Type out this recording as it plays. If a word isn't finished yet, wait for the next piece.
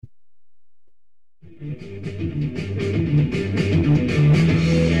Good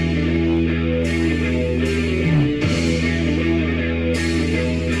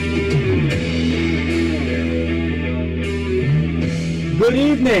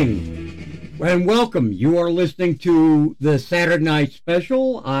evening and welcome. You are listening to the Saturday Night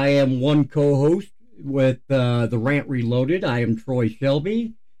Special. I am one co-host with the RANT Reloaded. I am Troy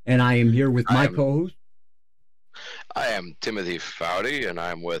Shelby, and I am here with my co-host. I am Timothy Foudy, and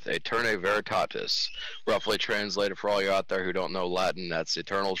I'm with ETERNAE VERITATIS. Roughly translated for all you out there who don't know Latin, that's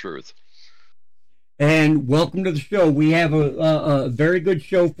eternal truth. And welcome to the show. We have a very good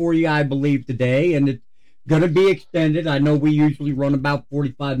show for you, I believe, today, and it's going to be extended. I know we usually run about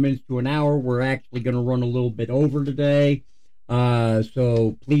 45 minutes to an hour. We're actually going to run a little bit over today,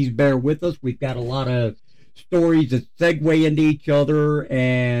 so please bear with us. We've got a lot of stories that segue into each other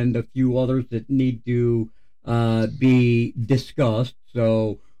and a few others that need to be discussed.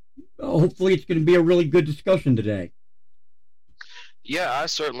 So hopefully it's going to be a really good discussion today. Yeah, I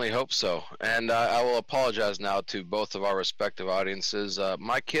certainly hope so. And I will apologize now to both of our respective audiences.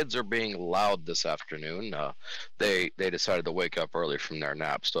 My kids are being loud this afternoon. They decided to wake up early from their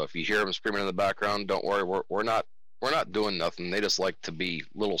nap. So if you hear them screaming in the background, don't worry. We're not doing nothing. They just like to be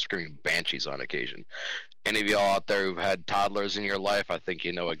little screaming banshees on occasion. Any of y'all out there who've had toddlers in your life, I think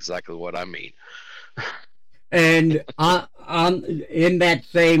you know exactly what I mean. And in that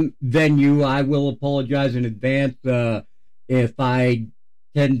same venue, I will apologize in advance if I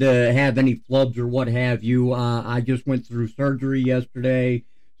tend to have any flubs or what have you. I just went through surgery yesterday,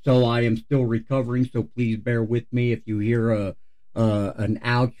 so I am still recovering, so please bear with me. If you hear an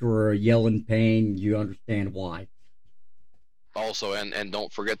ouch or a yell in pain, you understand why. Also, and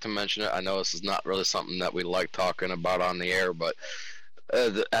don't forget to mention it, I know this is not really something that we like talking about on the air, but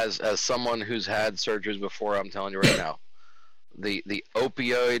as someone who's had surgeries before, I'm telling you right now, the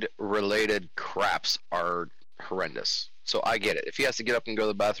opioid-related craps are horrendous. So I get it. If he has to get up and go to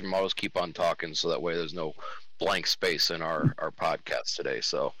the bathroom, I'll just keep on talking so that way there's no blank space in our podcast today.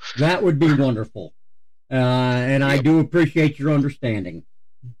 So that would be wonderful. And I do appreciate your understanding.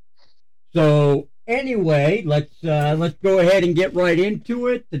 So anyway, let's go ahead and get right into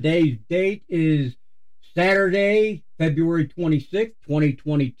it. Today's date is Saturday, February 26th,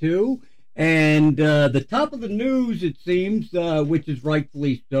 2022. And the top of the news, it seems, which is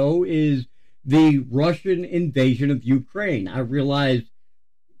rightfully so, is the Russian invasion of Ukraine. I realize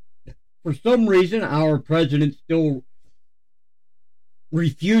for some reason our president still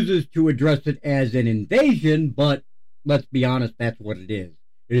refuses to address it as an invasion, but let's be honest, that's what it is.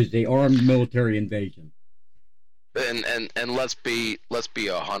 It is an armed military invasion. And let's be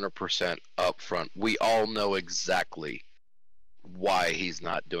 100% upfront. We all know exactly why he's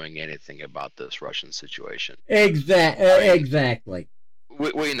not doing anything about this Russian situation. Exactly.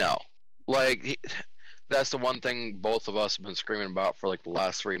 We know. Like, that's the one thing both of us have been screaming about for like the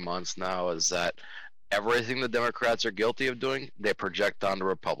last 3 months now, is that everything the Democrats are guilty of doing, they project onto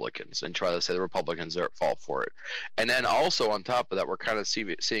Republicans and try to say the Republicans are at fault for it. And then also on top of that, we're kind of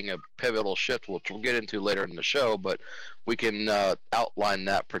seeing a pivotal shift, which we'll get into later in the show, but we can outline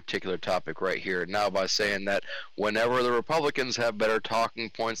that particular topic right here now by saying that whenever the Republicans have better talking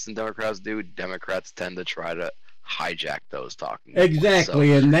points than Democrats do, Democrats tend to try to hijack those talking points. Exactly.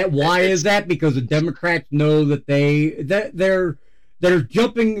 So, and that why is that? Because the Democrats know that they're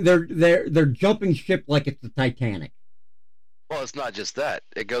jumping ship like it's the Titanic. Well, it's not just that.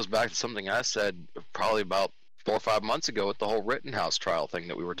 It goes back to something I said probably about 4 or 5 months ago with the whole Rittenhouse trial thing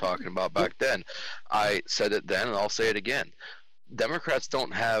that we were talking about back then. I said it then, and I'll say it again. Democrats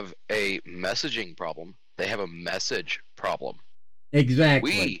don't have a messaging problem. They have a message problem.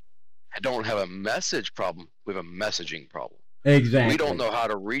 Exactly. We don't have a message problem. We have a messaging problem. Exactly. We don't know how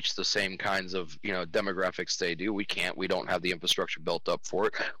to reach the same kinds of, demographics they do. We can't. We don't have the infrastructure built up for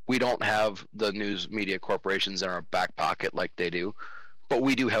it. We don't have the news media corporations in our back pocket like they do. But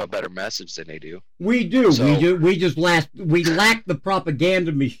we do have a better message than they do. We do. So, we lack the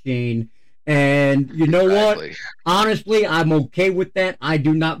propaganda machine. And you know what? Honestly, I'm okay with that. I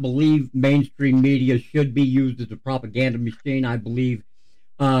do not believe mainstream media should be used as a propaganda machine. I believe,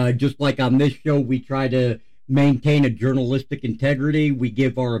 just like on this show, we try to maintain a journalistic integrity. We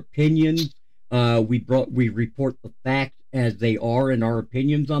give our opinions. We report the facts as they are and our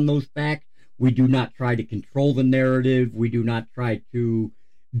opinions on those facts. We do not try to control the narrative. We do not try to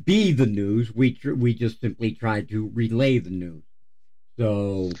be the news. We just simply try to relay the news.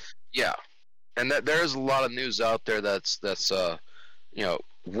 So yeah, and there's a lot of news out there that's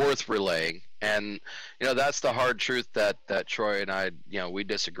worth relaying. And that's the hard truth that Troy and I, we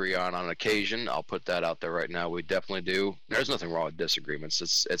disagree on occasion. I'll put that out there right now. We definitely do. There's nothing wrong with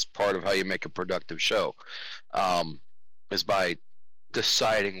disagreements. It's part of how you make a productive show, is by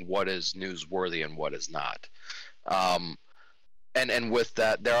deciding what is newsworthy and what is not. And with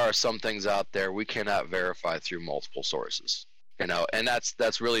that, there are some things out there we cannot verify through multiple sources. And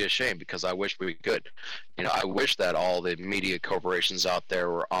that's really a shame, because I wish we could. I wish that all the media corporations out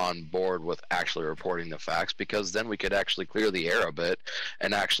there were on board with actually reporting the facts, because then we could actually clear the air a bit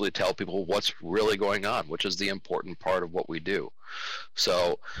and actually tell people what's really going on, which is the important part of what we do.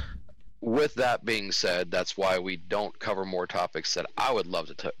 So with that being said, that's why we don't cover more topics that I would love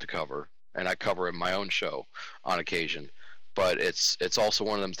to cover, and I cover in my own show on occasion. But it's also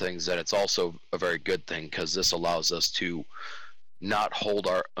one of them things that it's also a very good thing, because this allows us to not hold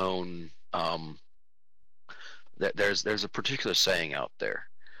our own. There's a particular saying out there: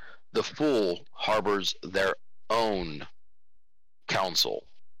 the fool harbors their own counsel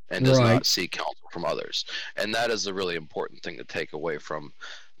and does not seek counsel from others. And that is a really important thing to take away from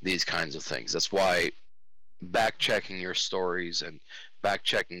these kinds of things. That's why back checking your stories and fact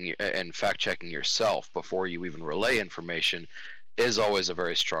checking yourself before you even relay information is always a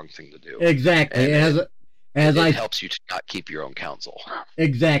very strong thing to do. Exactly. And it helps you to not keep your own counsel.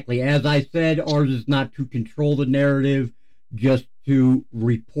 Exactly. As I said, ours is not to control the narrative, just to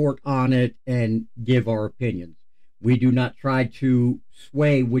report on it and give our opinions. We do not try to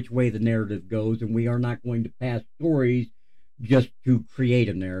sway which way the narrative goes, and we are not going to pass stories just to create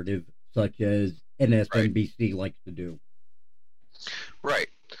a narrative, such as MSNBC likes to do. Right.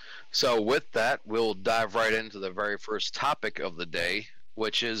 So with that, we'll dive right into the very first topic of the day,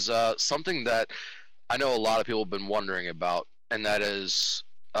 which is something that I know a lot of people have been wondering about, and that is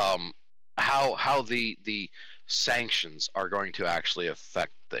how the sanctions are going to actually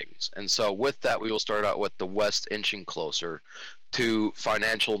affect things. And so with that, we will start out with the West inching closer to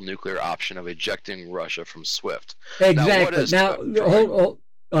financial nuclear option of ejecting Russia from SWIFT. Exactly. Now,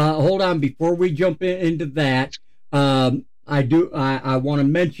 hold on. Before we jump into that, I want to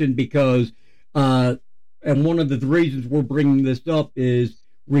mention, because and one of the reasons we're bringing this up is,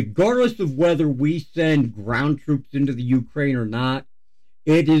 regardless of whether we send ground troops into the Ukraine or not,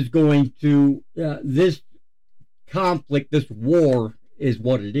 it is going to, this conflict, this war is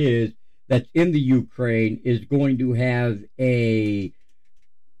what it is, that's in the Ukraine, is going to have a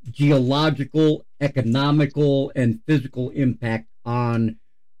geological, economical, and physical impact on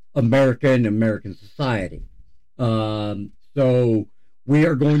America and American society. So we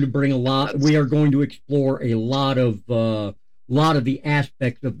are going to bring we are going to explore a lot of the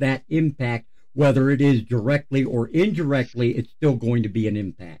aspects of that impact. Whether it is directly or indirectly, it's still going to be an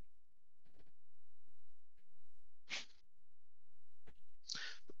impact.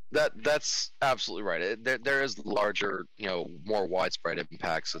 That's absolutely right. There is larger, more widespread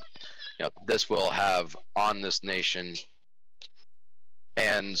impacts that this will have on this nation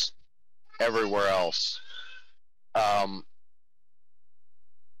and everywhere else.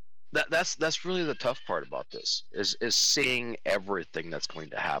 That's really the tough part about this, is seeing everything that's going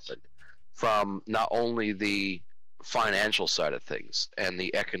to happen, from not only the financial side of things and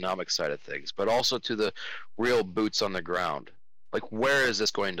the economic side of things, but also to the real boots on the ground. Like, where is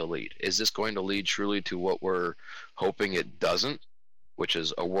this going to lead? Is this going to lead truly to what we're hoping it doesn't, which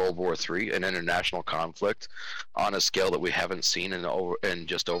is a World War III, an international conflict on a scale that we haven't seen in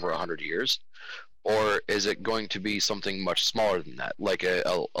just over 100 years? Or is it going to be something much smaller than that, like a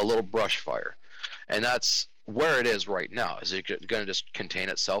little brush fire? And that's where it is right now. Is it going to just contain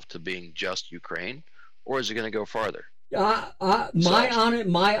itself to being just Ukraine, or is it going to go farther?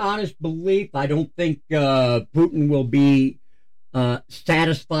 My honest belief, I don't think Putin will be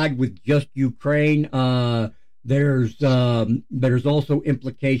satisfied with just Ukraine. There's also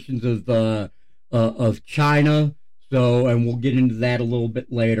implications of China. So, and we'll get into that a little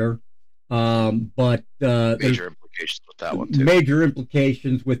bit later. But major implications with that one too. Major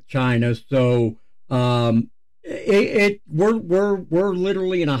implications with China. So we're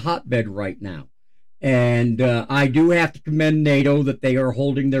literally in a hotbed right now, and I do have to commend NATO that they are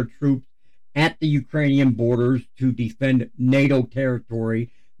holding their troops at the Ukrainian borders to defend NATO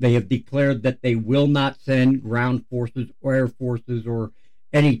territory. They have declared that they will not send ground forces or air forces or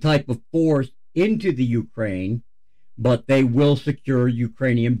any type of force into the Ukraine, but they will secure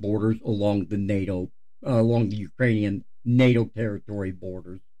Ukrainian borders along the Ukrainian NATO territory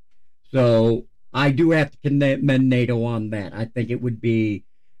borders. So I do have to commend NATO on that. I think it would be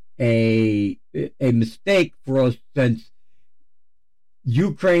a mistake for us, since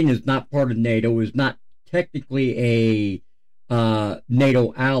Ukraine is not part of NATO, is not technically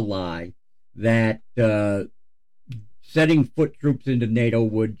NATO ally, that setting foot troops into NATO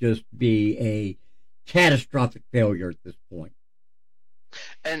would just be a catastrophic failure at this point.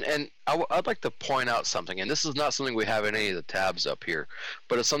 And I'd like to point out something, and this is not something we have in any of the tabs up here,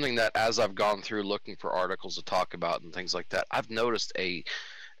 but it's something that as I've gone through looking for articles to talk about and things like that, I've noticed a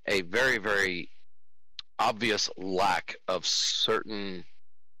very, very obvious lack of certain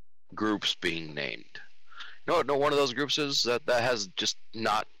groups being named. No, one of those groups is that has just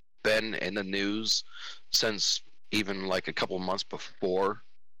not been in the news since even like a couple months before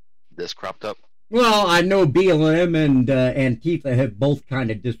this cropped up. Well, I know BLM and Antifa have both kind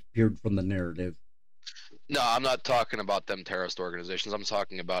of disappeared from the narrative. No, I'm not talking about them terrorist organizations. I'm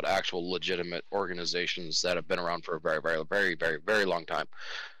talking about actual legitimate organizations that have been around for a very, very, very, very, very long time.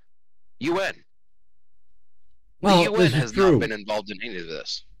 UN. Well, the UN has not been involved in any of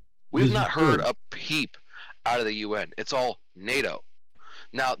this. We've not heard a peep out of the UN. It's all NATO.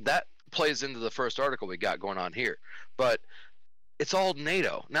 Now, that plays into the first article we got going on here. But it's all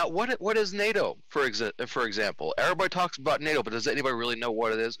NATO. Now, what is NATO, for example? Everybody talks about NATO, but does anybody really know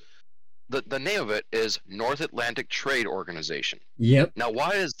what it is? The name of it is North Atlantic Trade Organization. Yep. Now,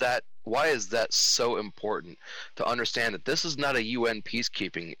 why is that so important to understand that this is not a UN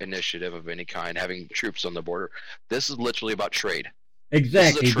peacekeeping initiative of any kind, having troops on the border? This is literally about trade.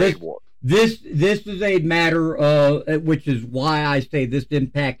 Exactly. This is a trade war. This is a matter of, which is why I say this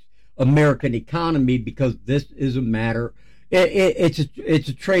impacts American economy, because this is a matter. It's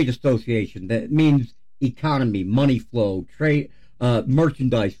a trade association. That means economy, money flow, trade,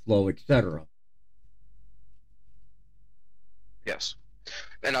 merchandise flow, etc. Yes,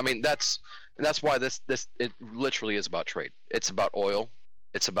 and I mean that's why this it literally is about trade. It's about oil.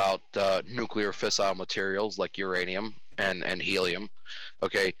 It's about nuclear fissile materials like uranium and helium.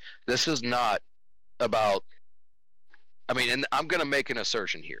 Okay, this is not about. I mean, and I'm going to make an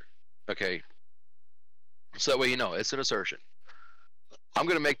assertion here. Okay, so that way you know it's an assertion. I'm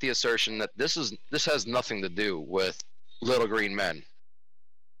going to make the assertion that this has nothing to do with little green men.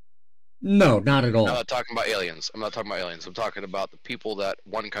 No, not at all. I'm not talking about aliens. I'm talking about the people that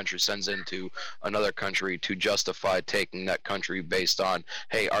one country sends into another country to justify taking that country based on,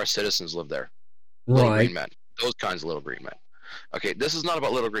 hey, our citizens live there. Little green men. Those kinds of little green men. Okay, this is not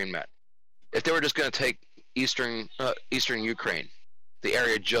about little green men. If they were just going to take eastern Ukraine, the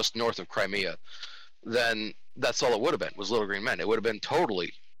area just north of Crimea, then that's all it would have been, was little green men. It would have been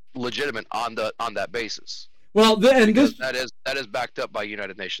totally legitimate on that basis. Well, that is backed up by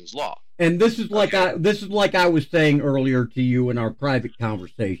United Nations law. And this is like I was saying earlier to you in our private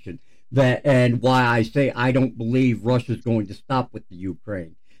conversation, and why I say I don't believe Russia's going to stop with the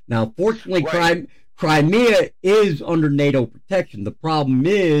Ukraine. Now, fortunately, right. Crimea is under NATO protection. The problem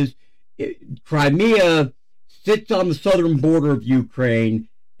is Crimea sits on the southern border of Ukraine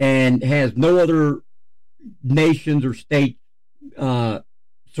and has no other nations or states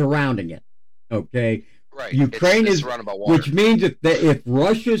surrounding it. Okay. Right. Ukraine it's is surrounded by water. Which means if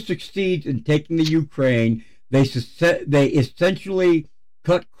Russia succeeds in taking the Ukraine, they essentially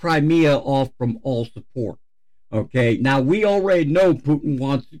cut Crimea off from all support. Okay. Now, we already know Putin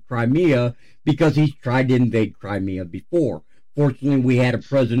wants Crimea because he's tried to invade Crimea before. Fortunately, we had a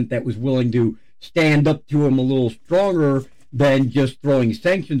president that was willing to stand up to him a little stronger than just throwing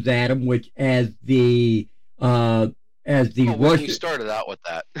sanctions at him, which we started out with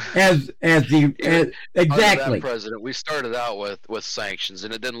that. Exactly. That president, we started out with sanctions,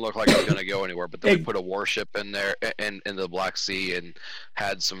 and it didn't look like it was going to go anywhere. But then we put a warship in there in the Black Sea and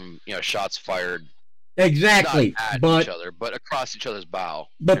had some shots fired. Exactly, not at each other, but across each other's bow.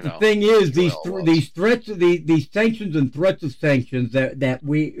 But the thing is, these threats, these sanctions and threats of sanctions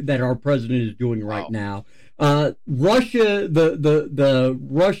that our president is doing right now. Russia, the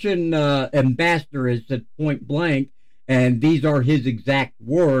Russian ambassador has said point blank, and these are his exact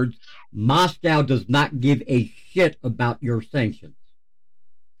words: Moscow does not give a shit about your sanctions.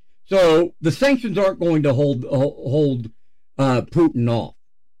 So the sanctions aren't going to hold Putin off.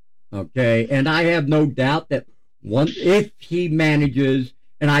 Okay, and I have no doubt that if he manages,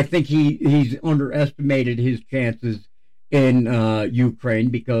 and I think he's underestimated his chances in Ukraine,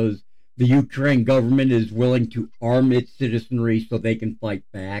 because the Ukraine government is willing to arm its citizenry so they can fight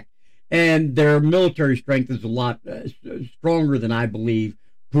back, and their military strength is a lot stronger than I believe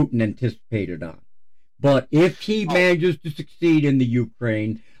Putin anticipated on. But if he manages to succeed in the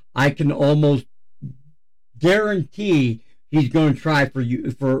Ukraine, I can almost guarantee he's going to try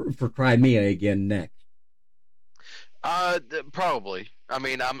for Crimea again next. Probably. I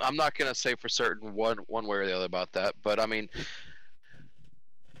mean, I'm not going to say for certain one way or the other about that, but I mean,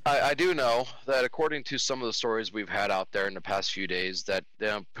 I do know that according to some of the stories we've had out there in the past few days, that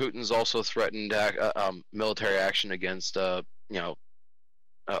Putin's also threatened military action against,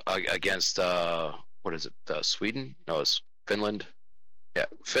 against what is it? Sweden? No, it's Finland. Yeah,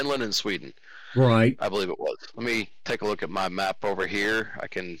 Finland and Sweden. Right. I believe it was. Let me take a look at my map over here. I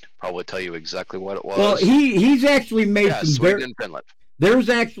can probably tell you exactly what it was. Well, he's actually made some Sweden and Finland. There's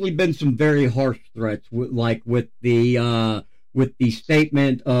actually been some very harsh threats, like with the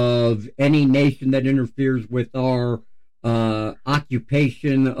statement of any nation that interferes with our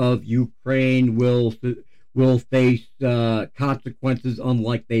occupation of Ukraine will face consequences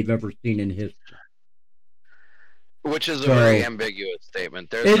unlike they've ever seen in history. Which is a very ambiguous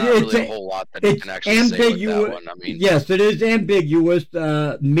statement. There's not really a whole lot that you can actually say with that one. I mean, yes, it is ambiguous.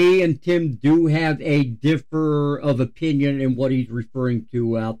 Me and Tim do have a differ of opinion in what he's referring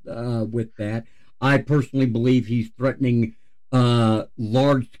to out with that. I personally believe he's threatening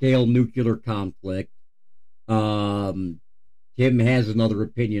large-scale nuclear conflict. Tim has another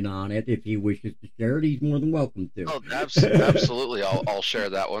opinion on it. If he wishes to share it, he's more than welcome to. Oh, absolutely. I'll share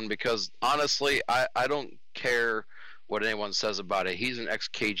that one because honestly, I don't care what anyone says about it. He's an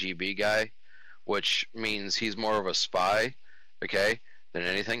ex-KGB guy, which means he's more of a spy, okay, than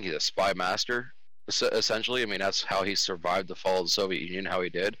anything. He's a spy master, essentially. I mean, that's how he survived the fall of the Soviet Union, how he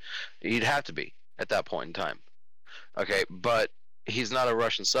did. He'd have to be at that point in time. Okay, but he's not a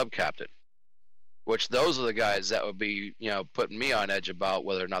Russian sub-captain, which those are the guys that would be, putting me on edge about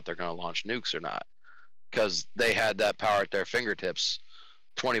whether or not they're going to launch nukes or not, because they had that power at their fingertips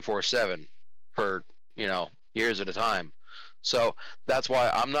 24/7 for, years at a time. So that's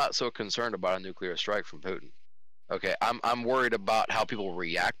why I'm not so concerned about a nuclear strike from Putin. Okay, I'm worried about how people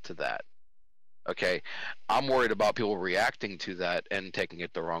react to that. Okay, I'm worried about people reacting to that and taking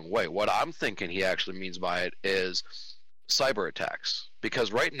it the wrong way. What I'm thinking he actually means by it is cyber attacks,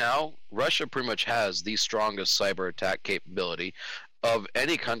 because right now Russia pretty much has the strongest cyber attack capability of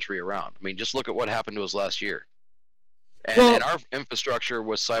any country around. I mean, just look at what happened to us last year. And our infrastructure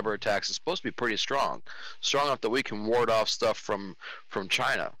with cyber attacks is supposed to be pretty strong enough that we can ward off stuff from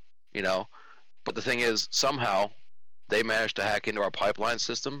China, But the thing is, somehow they managed to hack into our pipeline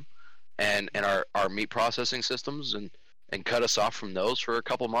system and our meat processing systems and cut us off from those for a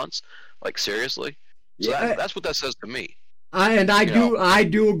couple months. Like, seriously? So that's what that says to me. I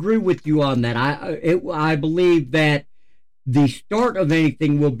do agree with you on that. I believe that the start of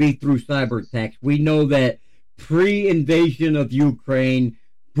anything will be through cyber attacks. We know that pre-invasion of Ukraine,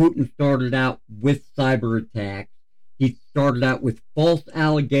 Putin started out with cyber attacks. He started out with false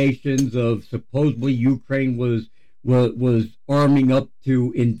allegations of supposedly Ukraine was arming up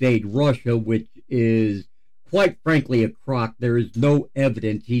to invade Russia, which is quite frankly a crock. There is no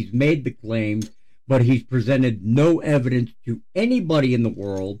evidence. He's made the claims, but he's presented no evidence to anybody in the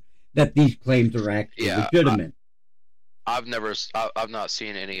world that these claims are actually legitimate. I've not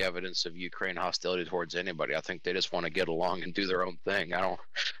seen any evidence of Ukraine hostility towards anybody. I think they just want to get along and do their own thing.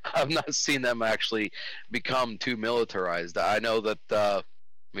 I've not seen them actually become too militarized. I know that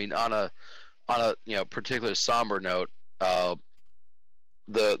on a particular somber note,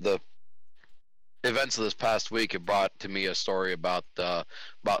 the events of this past week have brought to me a story about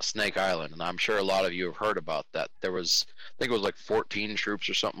Snake Island, and I'm sure a lot of you have heard about that. There was, I think it was like 14 troops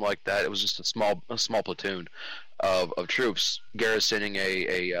or something like that. It was just a small platoon of troops garrisoning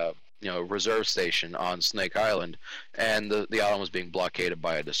a reserve station on Snake Island, and the island was being blockaded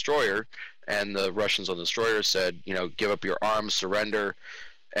by a destroyer, and the Russians on the destroyer said, give up your arms, surrender,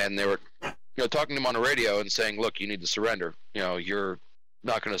 and they were talking to him on the radio and saying, look, you need to surrender. You're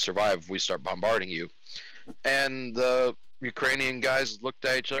not going to survive if we start bombarding you. And the Ukrainian guys looked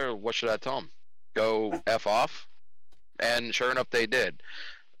at each other. What should I tell them? Go F off? And sure enough, they did.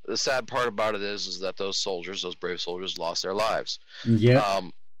 The sad part about it is that those brave soldiers, lost their lives. Yeah.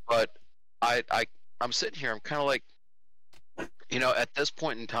 But I'm sitting here. I'm kind of like, at this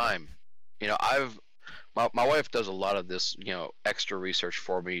point in time, my wife does a lot of this, extra research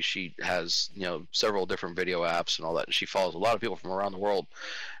for me. She has, several different video apps and all that. And she follows a lot of people from around the world.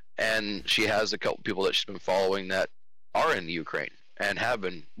 And she has a couple people that she's been following that are in Ukraine and have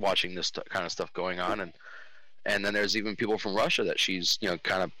been watching this kind of stuff going on. And then there's even people from Russia that she's,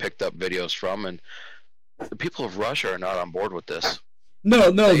 kind of picked up videos from. And the people of Russia are not on board with this.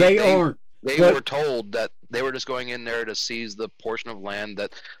 No, they aren't. They were told that they were just going in there to seize the portion of land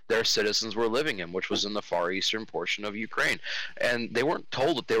that their citizens were living in, which was in the far eastern portion of Ukraine. And they weren't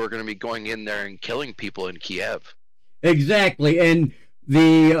told that they were going to be going in there and killing people in Kiev. Exactly. And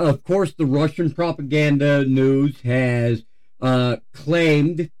of course, the Russian propaganda news has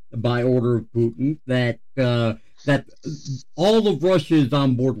claimed, by order of Putin, that that all of Russia is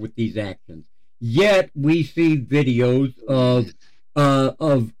on board with these actions. Yet we see videos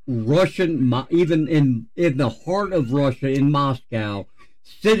of Russian, even in the heart of Russia, in Moscow,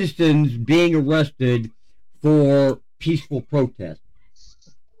 citizens being arrested for peaceful protest.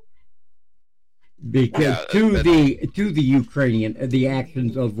 Because to the Ukrainian, the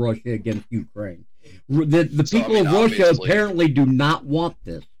actions of Russia against Ukraine, the people of Russia apparently do not want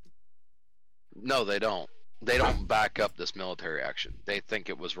this. No, they don't. They don't back up this military action. They think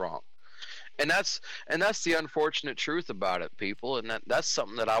it was wrong, and that's the unfortunate truth about it, people. And that's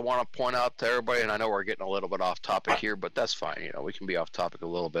something that I want to point out to everybody. And I know we're getting a little bit off topic here, but that's fine. You know, we can be off topic a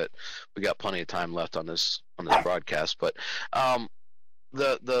little bit. We got plenty of time left on this broadcast. But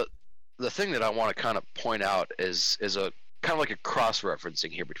the thing that I want to kind of point out is a kind of like a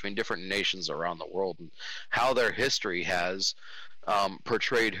cross-referencing here between different nations around the world and how their history has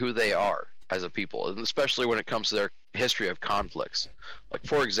portrayed who they are as a people, and especially when it comes to their history of conflicts. Like,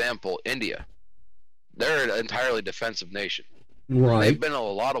 for example, India. They're an entirely defensive nation. Right. They've been in a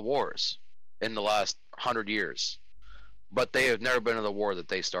lot of wars in the last 100 years, but they have never been in the war that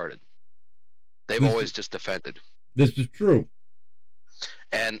they started. They've always just defended. This is true.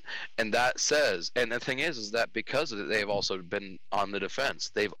 And that says, and the thing is that because of it, they've also been on the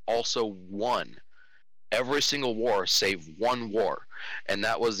defense. They've also won every single war save one war, and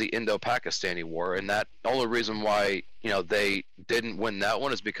that was the Indo-Pakistani War. And that only reason why they didn't win that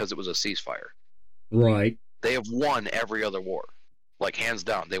one is because it was a ceasefire. Right. They have won every other war, like hands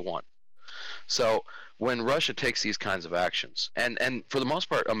down, they won. So when Russia takes these kinds of actions, and for the most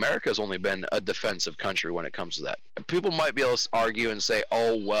part, America has only been a defensive country when it comes to that. People might be able to argue and say,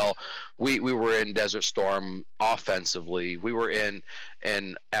 oh, well, we were in Desert Storm offensively. We were in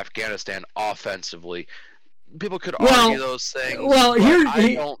Afghanistan offensively. People could argue those things. Well,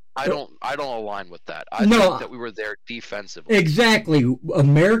 I don't align with that. I think that we were there defensively. Exactly.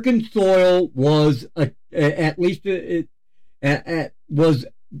 American soil was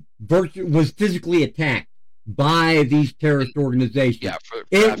was physically attacked by these terrorist organizations. Yeah, for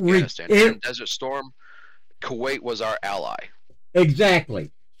Afghanistan. Desert Storm, Kuwait was our ally.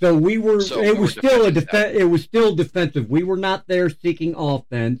 Exactly. So we were. It was still defensive. We were not there seeking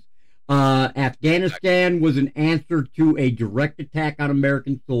offense. Afghanistan was an answer to a direct attack on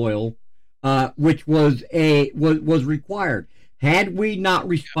American soil, which was required. Had we not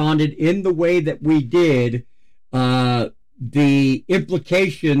responded in the way that we did, the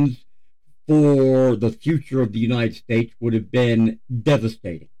implications for the future of the United States would have been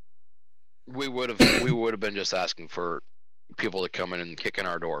devastating. We would have been just asking for people to come in and kick in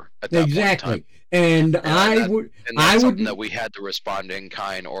our door at that point in time. And that's something that we had to respond in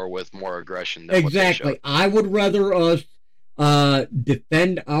kind or with more aggression than exactly. I would rather us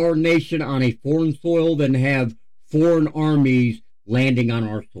defend our nation on a foreign soil than have foreign armies landing on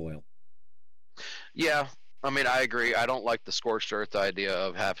our soil. Yeah, I mean, I agree. I don't like the scorched earth idea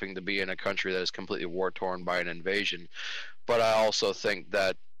of having to be in a country that is completely war-torn by an invasion, but I also think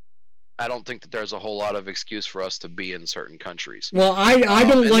that I don't think that there's a whole lot of excuse for us to be in certain countries. Well, I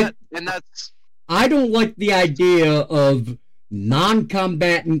don't like the idea of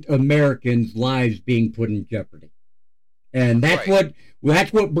non-combatant Americans' lives being put in jeopardy, and that's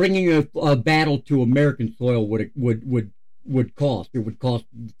what bringing a battle to American soil would cost. It would cost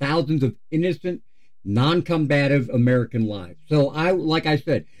thousands of innocent, non-combative American lives. So like I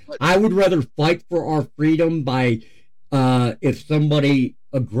said, I would rather fight for our freedom by if somebody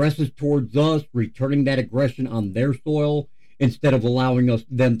aggresses towards us, returning that aggression on their soil instead of allowing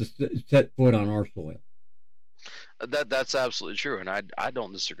them to set foot on our soil. That's absolutely true, and I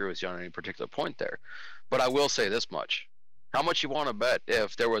don't disagree with you on any particular point there. But I will say this much: how much you want to bet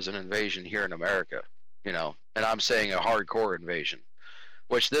if there was an invasion here in America, and I'm saying a hardcore invasion,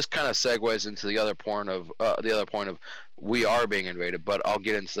 which this kind of segues into the other point of we are being invaded, but I'll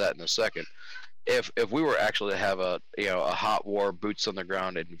get into that in a second. If we were actually to have a hot war, boots on the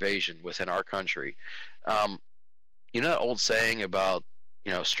ground invasion within our country, that old saying about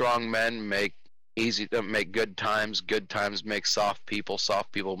strong men make good times make soft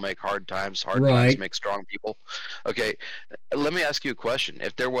people make hard times make strong people. Okay, let me ask you a question.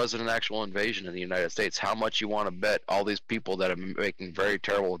 If there wasn't an actual invasion in the United States, how much you want to bet all these people that are making very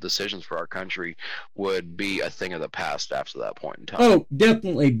terrible decisions for our country would be a thing of the past after that point in time? Oh,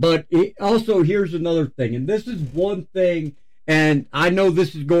 definitely. But also, here's another thing, and this is one thing, and I know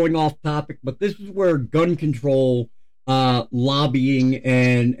this is going off topic, but this is where gun control lobbying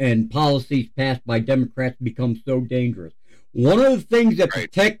and policies passed by Democrats become so dangerous. One of the things that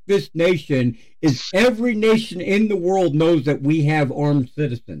protect this nation is every nation in the world knows that we have armed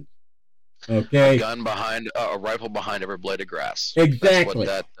citizens. Okay, a rifle behind every blade of grass. Exactly.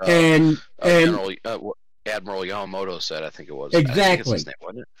 That's what that General Admiral Yamamoto said. I think it was. Exactly. I think it's his name,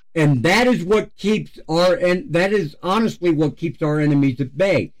 wasn't it? And that is what keeps that is honestly what keeps our enemies at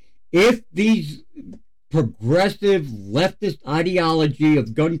bay. If these progressive leftist ideology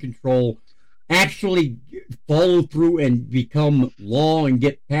of gun control actually follow through and become law and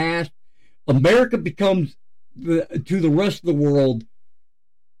get passed, America becomes to the rest of the world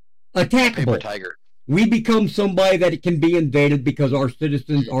attackable. Paper tiger. We become somebody that it can be invaded because our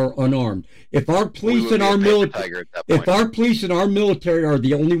citizens are unarmed. If our police and our military, are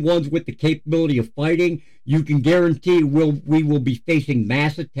the only ones with the capability of fighting, you can guarantee we will be facing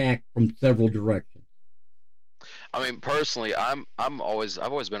mass attack from several directions. I mean, personally, I've always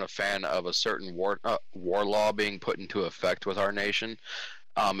been a fan of a certain war law being put into effect with our nation.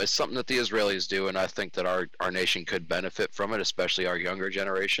 It's something that the Israelis do, and I think that our nation could benefit from it, especially our younger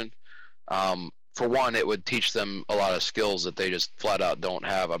generation. For one, it would teach them a lot of skills that they just flat out don't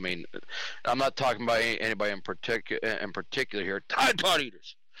have. I mean, I'm not talking about anybody in particular here. Tide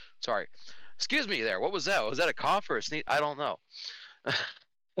eaters. Sorry. Excuse me there. What was that? Was that a cough or a sneeze? I don't know.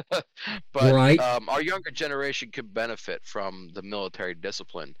 But right. Our younger generation could benefit from the military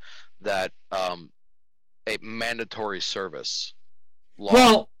discipline that a mandatory service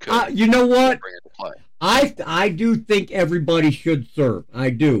law could you know what? bring into play. I do think everybody should serve. I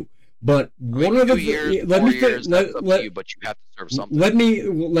do. But one of the but you have to serve something. Let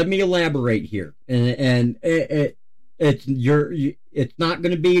me elaborate here, and it's not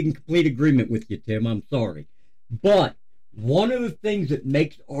going to be in complete agreement with you, Tim. I'm sorry, but one of the things that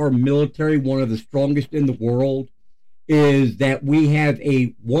makes our military one of the strongest in the world is that we have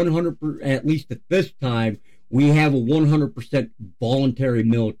a 100%, at least at this time, we have a 100% voluntary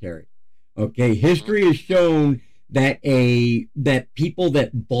military. Okay, history has shown that people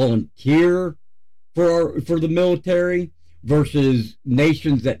that volunteer for the military versus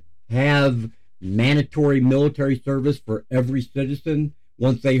nations that have mandatory military service for every citizen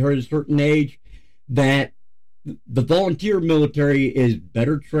once they hit a certain age, that the volunteer military is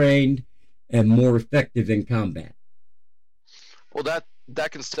better trained and more effective in combat. Well,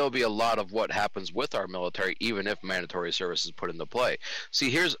 that can still be a lot of what happens with our military, even if mandatory service is put into play. See,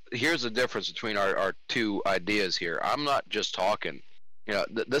 here's the difference between our two ideas here. I'm not just talking. You know,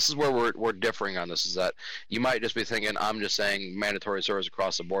 this is where we're differing on this. Is that you might just be thinking I'm just saying mandatory service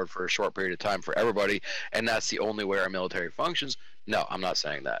across the board for a short period of time for everybody, and that's the only way our military functions. No, I'm not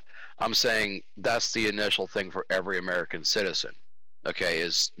saying that. I'm saying that's the initial thing for every American citizen. Okay,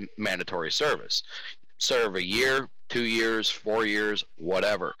 is mandatory service. Serve a year, 2 years, 4 years,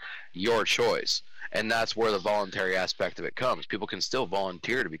 whatever, your choice. And that's where the voluntary aspect of it comes. People can still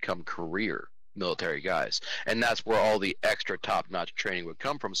volunteer to become career military guys, and that's where all the extra top-notch training would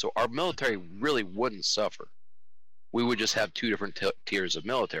come from. So our military really wouldn't suffer. We would just have two different tiers of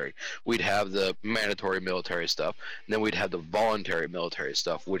military. We'd have the mandatory military stuff, and then we'd have the voluntary military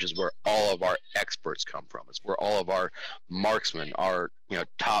stuff, which is where all of our experts come from. It's where all of our marksmen, our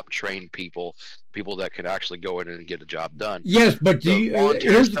top trained people that can actually go in and get a job done. Yes, but here's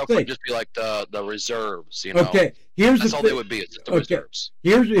the thing. Would just be like the reserves, Okay, that's all they would be. It's just the reserves.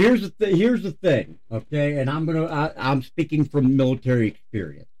 Here's the thing. Okay, and I'm speaking from military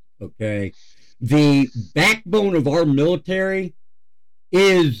experience. Okay. The backbone of our military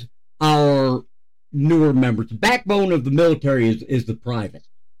is our newer members. The backbone of the military is the private.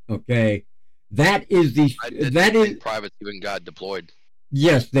 Okay, that is privates even got deployed.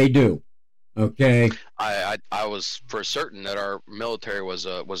 Yes, they do. Okay. I was for certain that our military was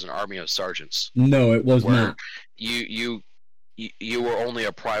an army of sergeants. No, it was not. You were only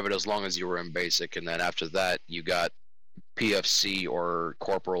a private as long as you were in basic, and then after that you got PFC or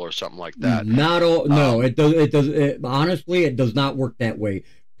corporal or something like that. Not all. No, it does. Honestly, it does not work that way.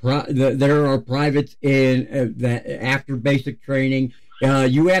 There are privates in that after basic training.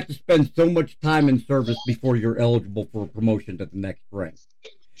 You have to spend so much time in service before you're eligible for a promotion to the next rank.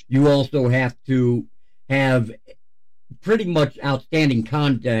 You also have to have pretty much outstanding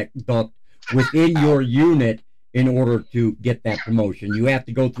conduct within your unit in order to get that promotion. You have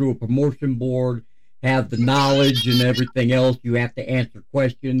to go through a promotion board, have the knowledge and everything else. You have to answer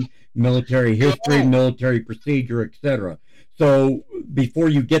questions, military history, military procedure, etc. So before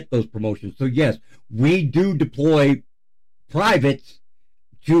you get those promotions. So yes, we do deploy privates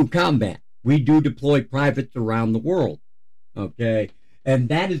to combat. We do deploy privates around the world. Okay. And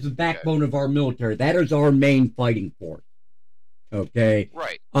that is the backbone of our military. That is our main fighting force. Okay.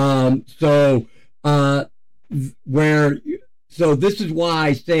 Right. So this is why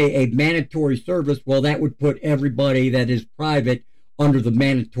I say a mandatory service. Well, that would put everybody that is private under the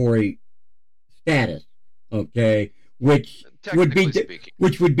mandatory status, okay, which would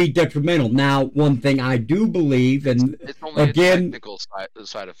be detrimental. Now, one thing I do believe, and it's only again, a technical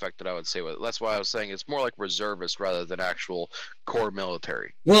side effect that I would say with it. That's why I was saying it's more like reservist rather than actual core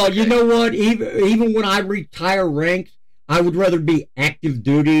military. Well, okay. You know what? Even when I retire ranks, I would rather be active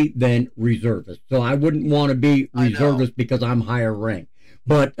duty than reservist. So I wouldn't want to be reservist because I'm higher rank.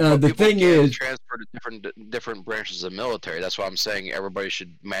 But the thing is, transfer to different branches of the military. That's why I'm saying everybody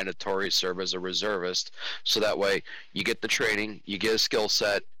should mandatory serve as a reservist, so that way you get the training, you get a skill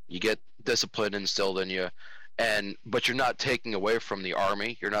set, you get discipline instilled in you, but you're not taking away from the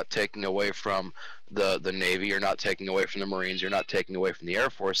Army, you're not taking away from the Navy, you're not taking away from the Marines, you're not taking away from the Air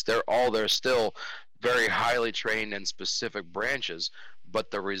Force. They're still very highly trained in specific branches,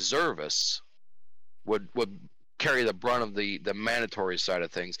 but the reservists would carry the brunt of the mandatory side of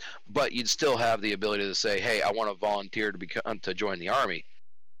things, but you'd still have the ability to say, hey, I want to volunteer to join the Army,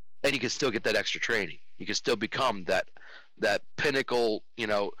 and you can still get that extra training. You can still become that pinnacle,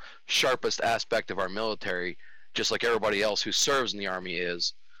 sharpest aspect of our military, just like everybody else who serves in the Army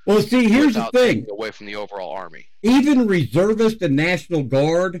is. Well, see, here's the thing. Away from the overall Army. Even reservist and National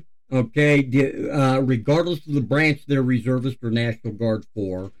Guard, okay, regardless of the branch they're reservist or National Guard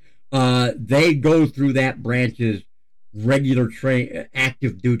for, they go through that branch's regular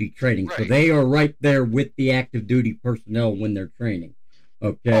active duty training. Right. So they are right there with the active duty personnel when they're training.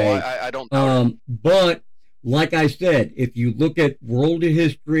 Okay. Oh, I don't know. But like I said, if you look at world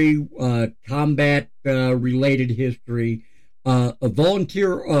history, combat related history, a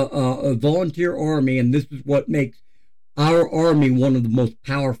volunteer army, and this is what makes our army one of the most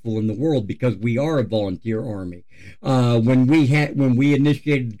powerful in the world, because we are a volunteer army. When we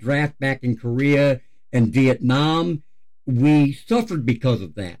initiated the draft back in Korea and Vietnam, we suffered because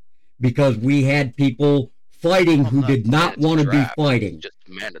of that, because we had people fighting who did not want to be fighting. Just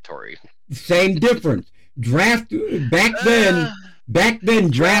mandatory. Same difference. Draft back then.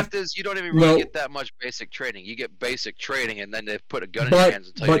 Draft is, you don't even really get that much basic training. You get basic training, and then they put a gun in your hands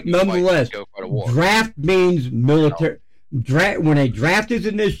and tell you to nonetheless, go fight a war. Draft means military. When a draft is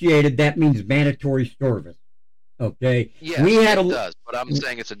initiated, that means mandatory service. Okay. Yeah, it does, but I'm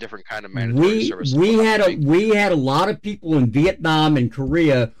saying it's a different kind of mandatory service. We had a lot of people in Vietnam and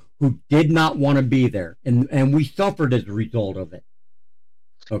Korea who did not want to be there, and we suffered as a result of it.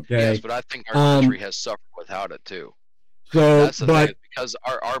 Okay. Yes, but I think our country has suffered without it too. So, that's the thing, because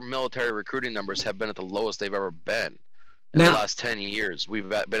our military recruiting numbers have been at the lowest they've ever been. In the last 10 years, we've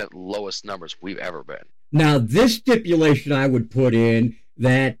been at the lowest numbers we've ever been. Now, this stipulation I would put in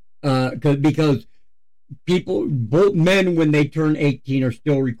that because people, both men, when they turn 18, are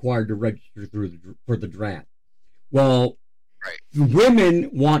still required to register for the draft. Well, women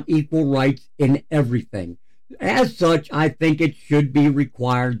want equal rights in everything. As such, I think it should be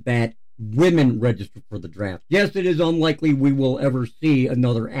required that women register for the draft. Yes, it is unlikely we will ever see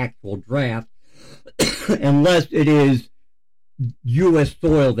another actual draft unless it is U.S.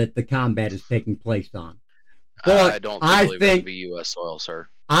 soil that the combat is taking place on. But I don't believe it will be U.S. soil, sir.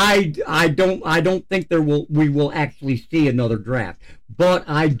 I don't think we will actually see another draft. But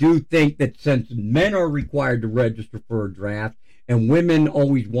I do think that since men are required to register for a draft and women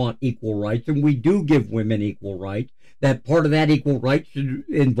always want equal rights, and we do give women equal rights, that part of that equal rights should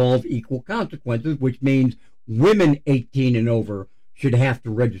involve equal consequences, which means women 18 and over should have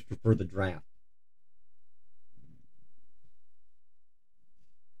to register for the draft.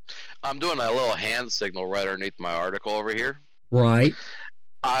 I'm doing a little hand signal right underneath my article over here. Right.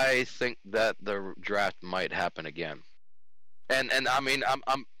 I think that the draft might happen again. And I mean,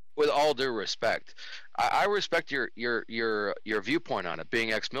 I'm with all due respect, I respect your viewpoint on it,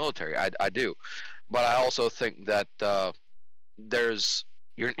 being ex-military. I do. But I also think that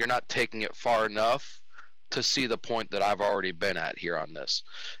you're not taking it far enough to see the point that I've already been at here on this,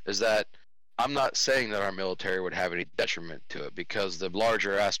 is that I'm not saying that our military would have any detriment to it, because the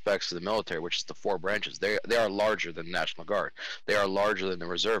larger aspects of the military, which is the 4 branches, they are larger than the National Guard. They are larger than the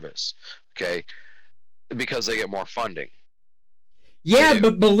reservists, okay, because they get more funding. Yeah,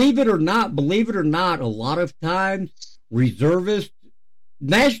 but believe it or not, a lot of times reservists,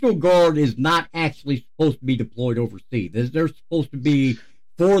 National Guard is not actually supposed to be deployed overseas. They're supposed to be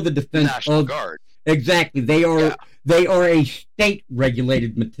for the defense National Guard. Exactly. They are a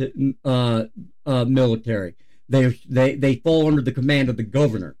state-regulated military. They fall under the command of the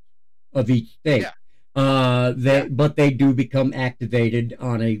governor of each state. Yeah. But they do become activated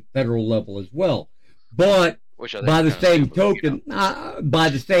on a federal level as well. But by the same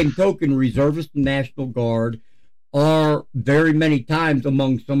token, reservists and National Guard are very many times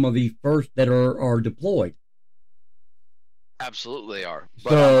among some of the first that are deployed. Absolutely they are.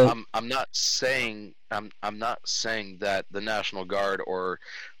 But So I'm not saying I'm not saying that the National Guard or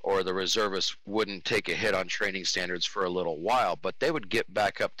the reservists wouldn't take a hit on training standards for a little while, but they would get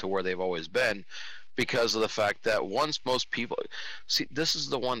back up to where they've always been because of the fact that once most people see, this is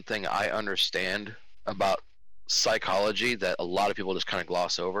the one thing I understand about psychology that a lot of people just kind of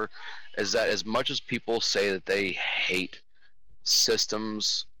gloss over, is that as much as people say that they hate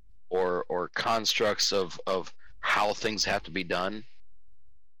systems or constructs of how things have to be done,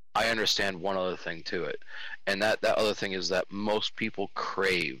 I understand one other thing to it, and that other thing is that most people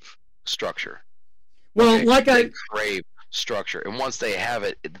crave structure. well, Okay, like they crave structure, and once they have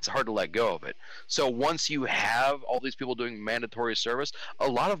it, it's hard to let go of it. So once you have all these people doing mandatory service, a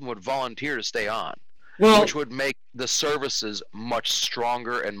lot of them would volunteer to stay on, which would make the services much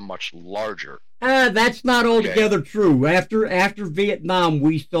stronger and much larger. That's not altogether true. After Vietnam,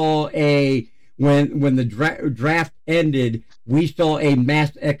 we saw when the draft ended, we saw a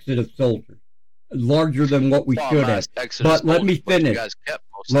mass exit of soldiers, larger than what we should have. But let me finish.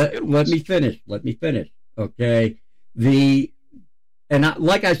 Let me finish. Let me finish. Okay.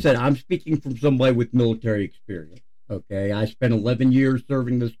 Like I said, I'm speaking from somebody with military experience. Okay. I spent 11 years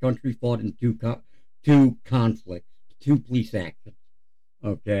serving this country, fought in two conflicts, two police actions.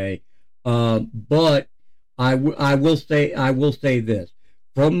 Okay. But I will say this.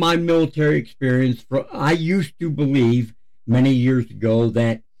 From my military experience, I used to believe many years ago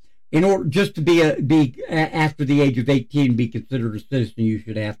that in order just to be after the age of 18 be considered a citizen, you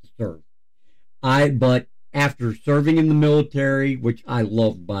should have to serve. But after serving in the military, which I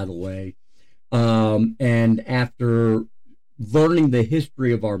loved, by the way, and after learning the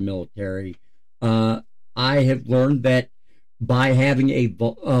history of our military, I have learned that by having a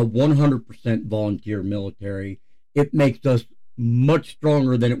 100% volunteer military, it makes us much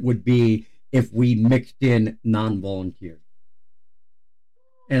stronger than it would be if we mixed in non-volunteers.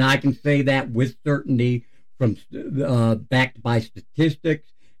 And I can say that with certainty, from backed by statistics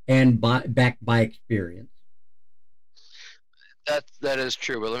and backed by experience. That is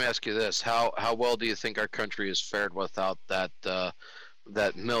true. But let me ask you this: How well do you think our country has fared without that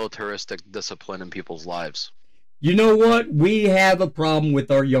militaristic discipline in people's lives? You know what? We have a problem with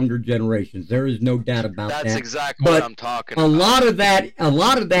our younger generations. There is no doubt about that. That's exactly what I'm talking about. A lot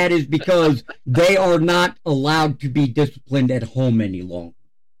of that is because they are not allowed to be disciplined at home any longer.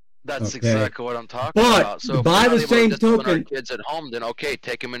 That's exactly what I'm talking about. So by the same token, our kids at home, then okay,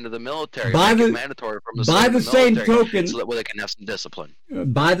 take them into the military. Make it mandatory from the same token, so that way they can have some discipline.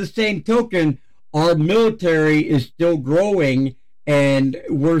 By the same token, our military is still growing, and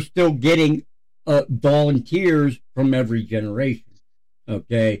we're still getting volunteers from every generation.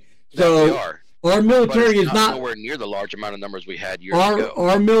 Okay, so our military is not nowhere near the large amount of numbers we had years ago.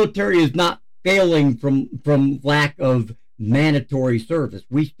 Our military is not failing from lack of mandatory service.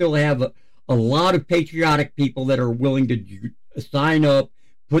 We still have a lot of patriotic people that are willing to sign up,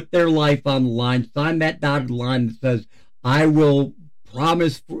 put their life on the line, sign that dotted line that says, I will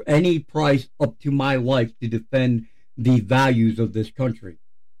promise for any price up to my life to defend the values of this country.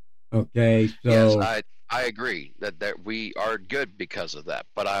 Okay, so yes, I agree that we are good because of that.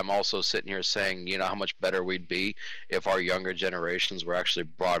 But I'm also sitting here saying, you know, how much better we'd be if our younger generations were actually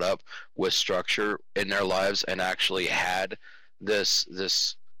brought up with structure in their lives and actually had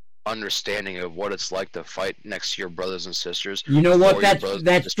this understanding of what it's like to fight next to your brothers and sisters. You know what?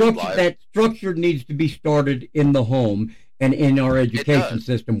 That structure needs to be started in the home and in our education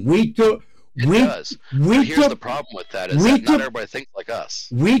system. Here's the problem with that is that not everybody thinks like us.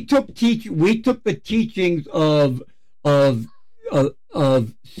 We took the teachings of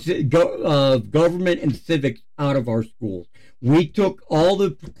government and civics out of our schools. We took all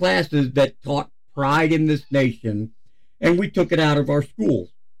the classes that taught pride in this nation, and we took it out of our schools.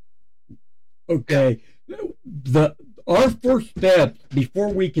 Okay, our first step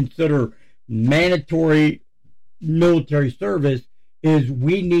before we consider mandatory military service is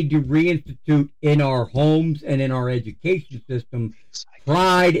we need to reinstitute in our homes and in our education system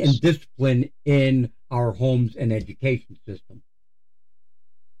pride and discipline in our homes and education system.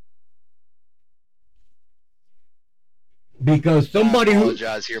 Because somebody I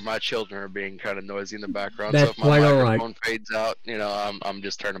apologize here, my children are being kind of noisy in the background. That's so if my microphone right. fades out, you know, I'm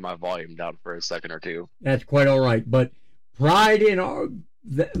just turning my volume down for a second or two. That's quite all right. But pride in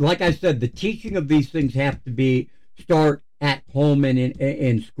like I said, the teaching of these things have to start at home and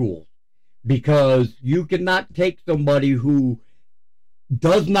in schools, because you cannot take somebody who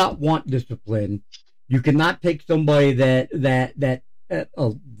does not want discipline. You cannot take somebody that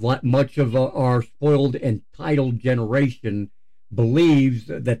much of our spoiled, entitled generation believes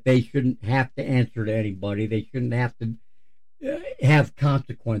that they shouldn't have to answer to anybody. They shouldn't have to have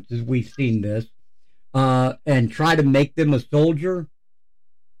consequences. We've seen this, and try to make them a soldier,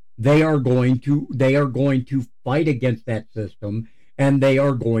 they are going to fight against that system, and they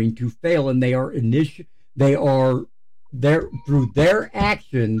are going to fail, and through their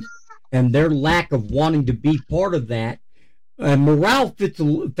actions and their lack of wanting to be part of that. Morale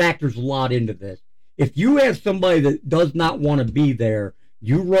factors a lot into this. If you have somebody that does not want to be there,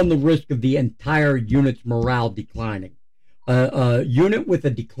 you run the risk of the entire unit's morale declining. A unit with a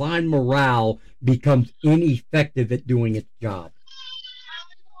declined morale becomes ineffective at doing its job.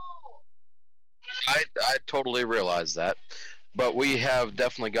 I totally realize that, but we have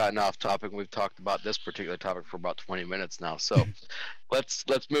definitely gotten off topic. We've talked about this particular topic for about 20 minutes now, so let's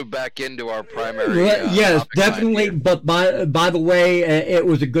move back into our primary. Yes, definitely. But by the way, it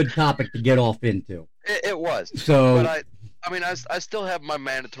was a good topic to get off into. It was. So, but I still have my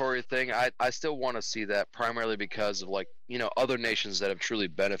mandatory thing. I still want to see that primarily because of other nations that have truly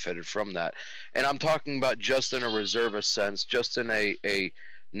benefited from that, and I'm talking about just in a reservist sense, just in a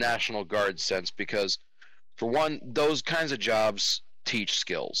National Guard sense, because for one, those kinds of jobs teach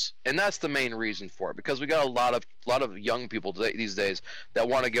skills, and that's the main reason for it, because we got a lot of young people these days that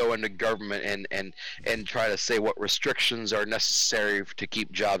want to go into government and try to say what restrictions are necessary to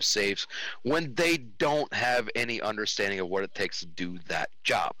keep jobs safe when they don't have any understanding of what it takes to do that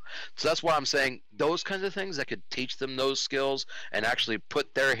job. So that's why I'm saying those kinds of things that could teach them those skills and actually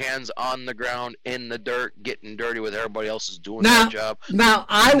put their hands on the ground in the dirt, getting dirty with everybody else is doing that job. Now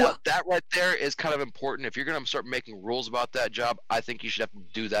that right there is kind of important. If you're going to start making rules about that job, I think you should have to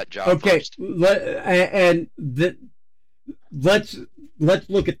do that job first. Let's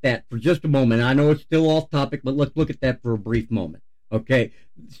look at that for just a moment. I know it's still off topic, but let's look at that for a brief moment. Okay,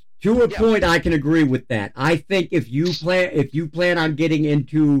 to a point, I can agree with that. I think if you plan on getting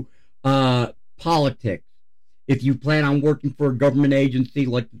into politics, if you plan on working for a government agency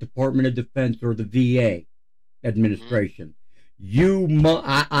like the Department of Defense or the VA administration,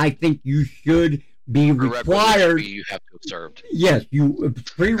 I think you should be required. You have to have served. Yes,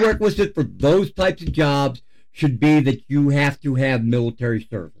 prerequisite for those types of jobs should be that you have to have military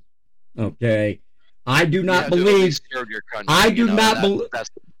service. Okay, I do not believe. I do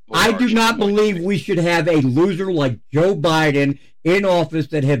not believe we should have a loser like Joe Biden in office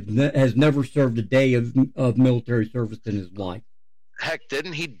that has never served a day of military service in his life. Heck,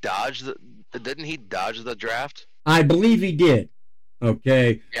 didn't he dodge the draft? I believe he did.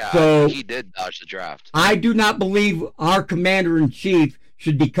 Okay. Yeah, so he did dodge the draft. I do not believe our commander-in-chief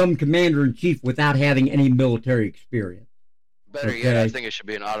should become commander-in-chief without having any military experience. Better yet, I think it should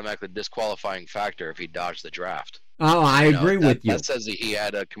be an automatically disqualifying factor if he dodged the draft. Oh, I agree with you. That says that he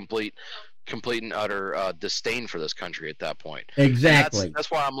had a complete and utter disdain for this country at that point. Exactly. That's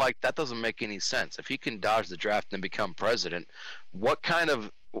why I'm like, that doesn't make any sense. If he can dodge the draft and become president, what kind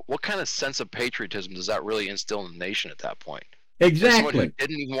of sense of patriotism does that really instill in the nation at that point? Exactly. Someone who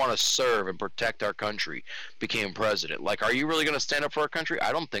didn't even want to serve and protect our country became president. Like, are you really going to stand up for our country?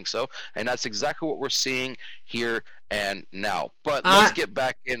 I don't think so. And that's exactly what we're seeing here and now. But let's get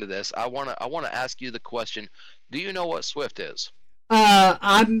back into this. I want to ask you the question: do you know what SWIFT is?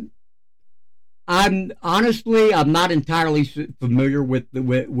 I'm honestly not entirely familiar with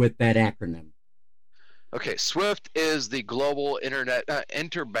that acronym. Okay, SWIFT is the global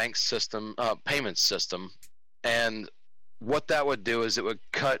interbank system, payment system, and what that would do is it would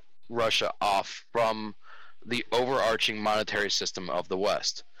cut Russia off from the overarching monetary system of the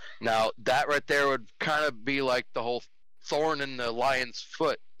West. Now, that right there would kind of be like the whole thorn in the lion's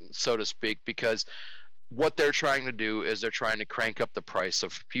foot, so to speak, because what they're trying to do is they're trying to crank up the price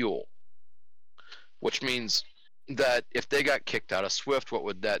of fuel, which means that if they got kicked out of SWIFT, what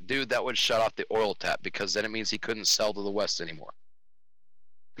would that do? That would shut off the oil tap, because then it means he couldn't sell to the West anymore.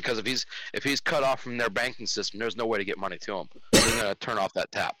 Because if he's cut off from their banking system, there's no way to get money to him. They're going to turn off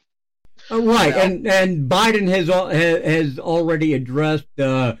that tap. Right, and Biden has already addressed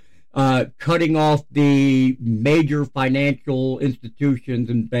cutting off the major financial institutions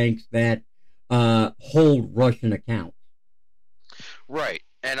and banks that hold Russian accounts. Right,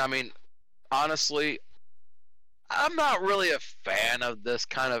 and I mean, honestly, I'm not really a fan of this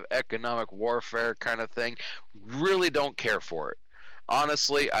kind of economic warfare kind of thing. Really don't care for it.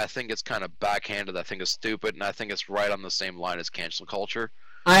 Honestly, I think it's kind of backhanded. I think it's stupid, and I think it's right on the same line as cancel culture.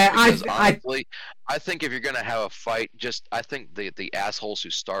 Honestly, I think if you're going to have a fight, I think the assholes who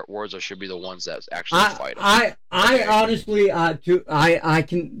start wars should be the ones that actually fight them. Honestly, and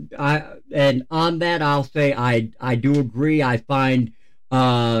on that, I'll say I do agree. I find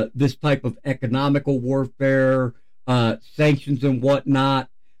this type of economical warfare, sanctions and whatnot,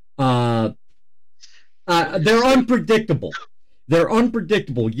 they're unpredictable. They're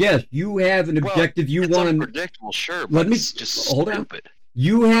unpredictable. Yes, you have an objective. You want to unpredictable, sure, but it's just stupid.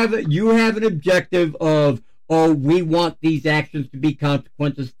 You have an objective of, oh, we want these actions to be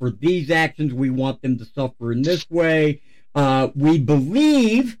consequences for these actions. We want them to suffer in this way. We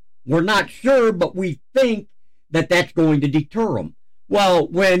believe, we're not sure, but we think that that's going to deter them. Well,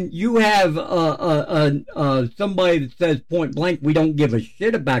 when you have somebody that says point blank, we don't give a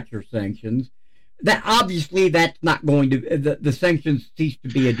shit about your sanctions, that obviously that's not going to, the sanctions cease to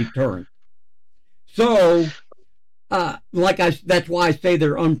be a deterrent. So, that's why I say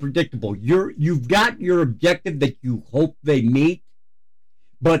they're unpredictable. You've got your objective that you hope they meet,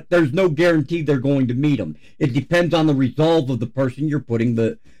 but there's no guarantee they're going to meet them. It depends on the resolve of the person you're putting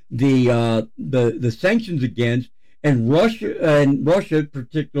the sanctions against, and Russia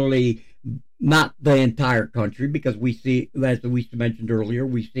particularly, not the entire country, because we see, as we mentioned earlier,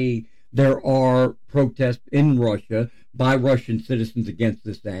 we see there are protests in Russia by Russian citizens against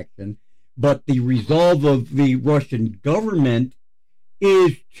this action. But the resolve of the Russian government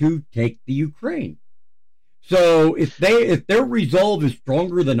is to take the Ukraine. So if their resolve is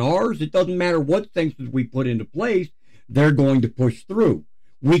stronger than ours, it doesn't matter what sanctions we put into place, they're going to push through.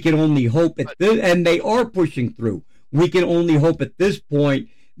 We can only hope at this, and they are pushing through. We can only hope at this point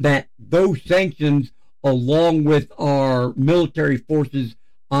that those sanctions, along with our military forces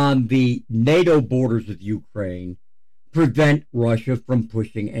on the NATO borders of Ukraine, prevent Russia from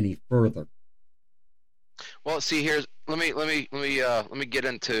pushing any further. Well, see, let me get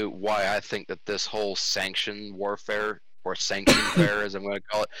into why I think that this whole sanction warfare, or sanction fair, as I'm going to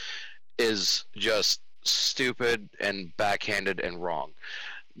call it, is just stupid and backhanded and wrong.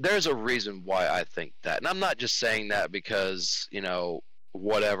 There's a reason why I think that, and I'm not just saying that because,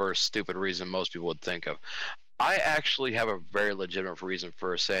 whatever stupid reason most people would think of. I actually have a very legitimate reason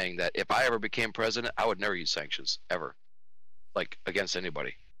for saying that if I ever became president, I would never use sanctions, ever. Like, against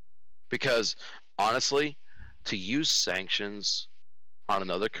anybody. Because, honestly, to use sanctions on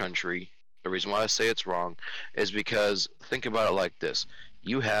another country, the reason why I say it's wrong is because, think about it like this.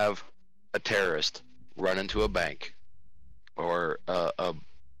 You have a terrorist run into a bank or a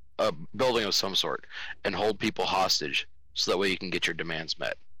building of some sort and hold people hostage so that way you can get your demands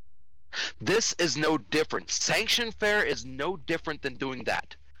met. This is no different. Sanction fair is no different than doing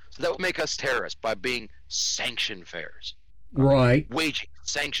that. So that would make us terrorists by being sanction fairs. Right. Waging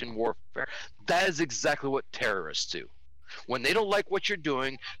sanction warfare. That is exactly what terrorists do. When they don't like what you're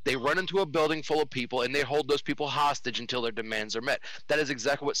doing, they run into a building full of people and they hold those people hostage until their demands are met. That is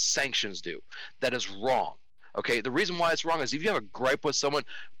exactly what sanctions do. That is wrong. Okay? The reason why it's wrong is if you have a gripe with someone,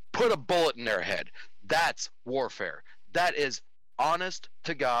 put a bullet in their head. That's warfare. That is honest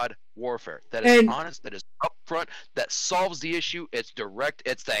to God warfare. That is honest, that is upfront, that solves the issue, it's direct,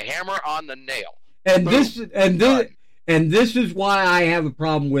 it's the hammer on the nail. And this is why I have a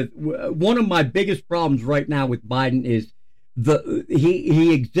problem with, one of my biggest problems right now with Biden is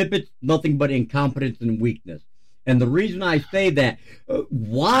he exhibits nothing but incompetence and weakness. And the reason I say that,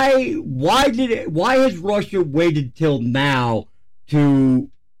 why has Russia waited till now to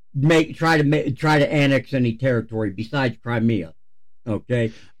try to annex any territory besides Crimea?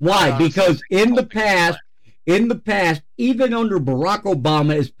 Okay, why? Because in the past, even under Barack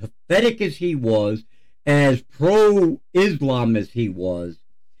Obama, as pathetic as he was, as pro-Islam as he was,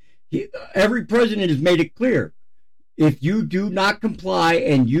 every president has made it clear: if you do not comply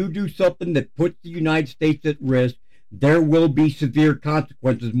and you do something that puts the United States at risk, there will be severe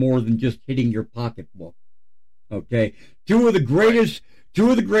consequences more than just hitting your pocketbook. Okay, two of the greatest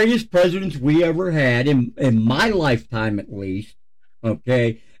presidents we ever had in my lifetime, at least.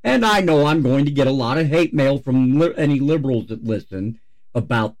 Okay, and I know I'm going to get a lot of hate mail from any liberals that listen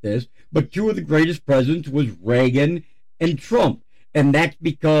about this, but two of the greatest presidents was Reagan and Trump, and that's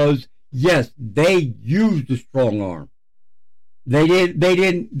because, yes, they used a strong arm. They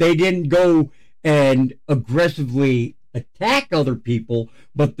didn't go and aggressively attack other people,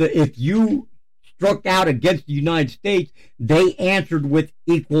 but if you struck out against the United States, they answered with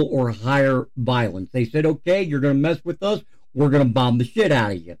equal or higher violence. They said, okay, you're going to mess with us, we're going to bomb the shit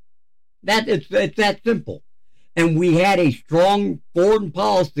out of you. It's that simple. And we had a strong foreign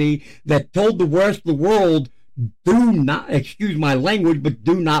policy that told the rest of the world, do not, excuse my language, but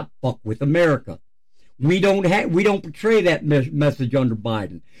do not fuck with America. We don't portray that message under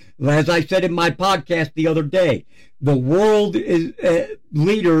Biden. As I said in my podcast the other day, the world is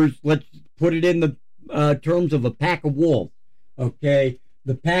leaders, let's put it in the terms of a pack of wolves. Okay?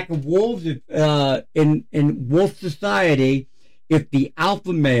 The pack of wolves, in wolf society, if the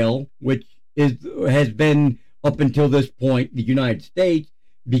alpha male, which has been up until this point the United States,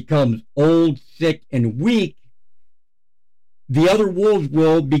 becomes old, sick, and weak, the other wolves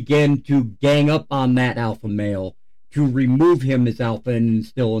will begin to gang up on that alpha male to remove him as alpha and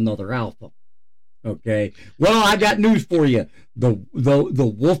instill another alpha. Okay. Well, I got news for you.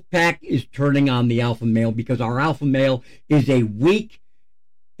 The wolf pack is turning on the alpha male because our alpha male is a weak,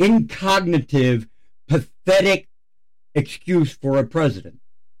 incognitive, pathetic excuse for a president.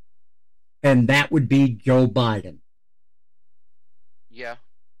 And that would be Joe Biden. Yeah.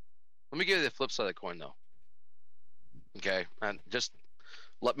 Let me give you the flip side of the coin, though. Okay, and just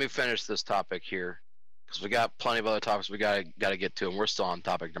let me finish this topic here, because we got plenty of other topics we got to get to, and we're still on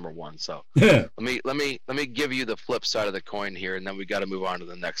topic number 1. So let me give you the flip side of the coin here, and then we got to move on to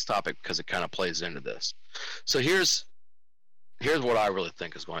the next topic because it kind of plays into this. So here's what I really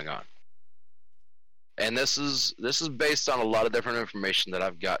think is going on, and this is based on a lot of different information that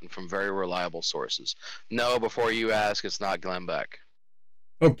I've gotten from very reliable sources. No, before you ask, it's not Glenn Beck.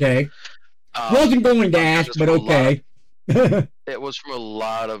 Okay. Wasn't going to ask, but okay. It was from a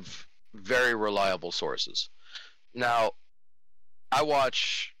lot of very reliable sources. Now, I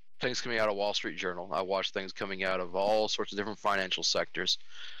watch things coming out of Wall Street Journal. I watch things coming out of all sorts of different financial sectors.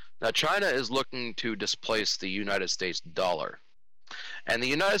 Now, China is looking to displace the United States dollar. And the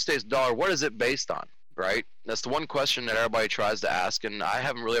United States dollar, what is it based on, right? That's the one question that everybody tries to ask, and I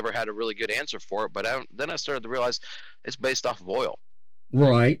haven't really ever had a really good answer for it, but then I started to realize it's based off of oil.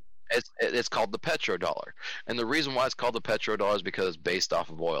 Right. It's called the petrodollar, and the reason why it's called the petrodollar is because it's based off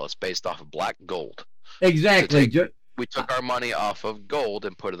of oil. It's based off of black gold. Exactly. We took our money off of gold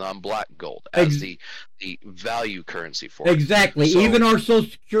and put it on black gold as the value currency for it. Exactly. So, even our Social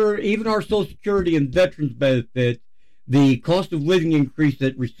Security and veterans benefits, the cost of living increase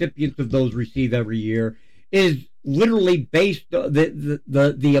that recipients of those receive every year is literally based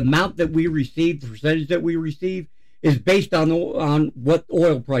the amount that we receive, the percentage that we receive, is based on what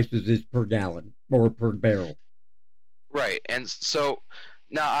oil prices is per gallon or per barrel. Right, and so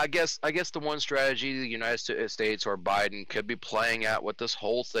now I guess the one strategy the United States or Biden could be playing at with this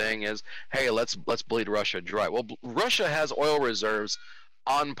whole thing is, hey, let's bleed Russia dry. Well, Russia has oil reserves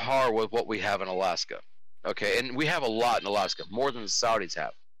on par with what we have in Alaska, okay, and we have a lot in Alaska, more than the Saudis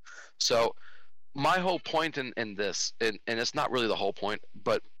have. So my whole point in this, and it's not really the whole point,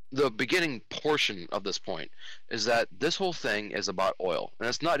 but the beginning portion of this point is that this whole thing is about oil. And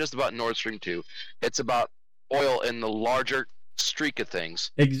it's not just about Nord Stream 2. It's about oil in the larger streak of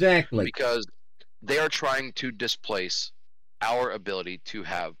things. Exactly. Because they are trying to displace our ability to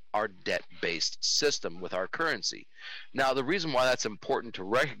have our debt-based system with our currency. Now, the reason why that's important to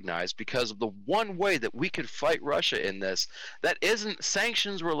recognize, because of the one way that we could fight Russia in this that isn't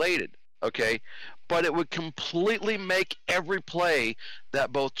sanctions related, okay, but it would completely make every play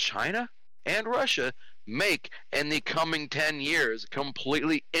that both China and Russia make in the coming 10 years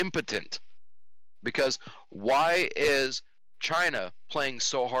completely impotent. Because why is China playing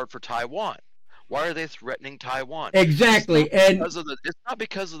so hard for Taiwan? Why are they threatening Taiwan? Exactly. It's not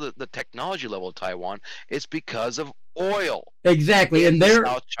because of the technology level of Taiwan. It's because of oil. Exactly. In and the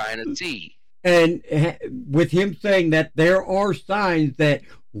South China Sea. And with him saying that there are signs that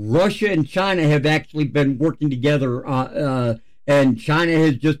Russia and China have actually been working together, and China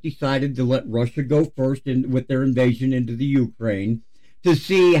has just decided to let Russia go first with their invasion into the Ukraine to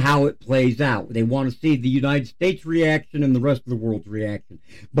see how it plays out. They want to see the United States reaction and the rest of the world's reaction.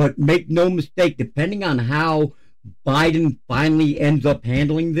 But make no mistake, depending on how Biden finally ends up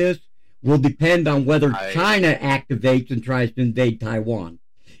handling this will depend on whether China activates and tries to invade Taiwan.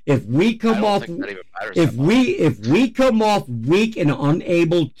 If we come off weak and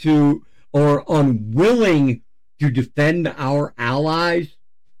unable to or unwilling to defend our allies,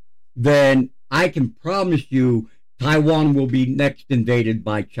 then I can promise you Taiwan will be next invaded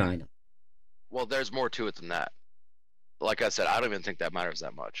by China. Well, there's more to it than that. Like I said, I don't even think that matters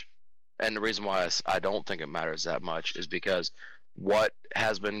that much. And the reason why I don't think it matters that much is because what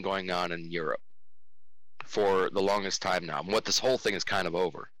has been going on in Europe for the longest time now, and what this whole thing is kind of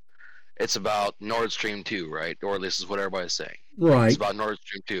over. It's about Nord Stream 2, right? Or this is what everybody's saying. Right. It's about Nord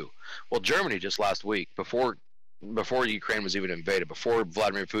Stream 2. Well, Germany just last week, before Ukraine was even invaded, before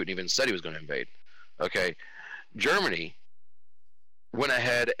Vladimir Putin even said he was going to invade, okay, Germany went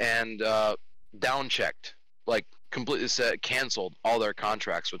ahead and down-checked, like completely canceled all their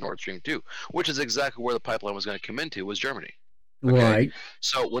contracts with Nord Stream 2, which is exactly where the pipeline was going to come into, was Germany. Okay? Right.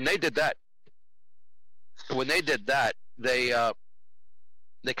 So when they did that, they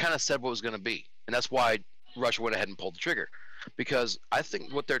kind of said what was going to be, and that's why Russia went ahead and pulled the trigger. Because I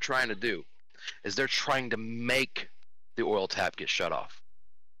think what they're trying to do is they're trying to make the oil tap get shut off.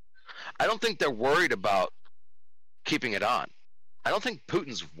 I don't think they're worried about keeping it on. I don't think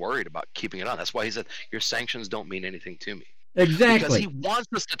Putin's worried about keeping it on. That's why he said, your sanctions don't mean anything to me. Because Exactly. he wants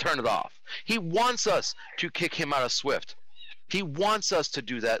us to turn it off. He wants us to kick him out of SWIFT. He wants us to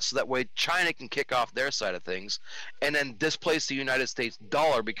do that so that way China can kick off their side of things and then displace the United States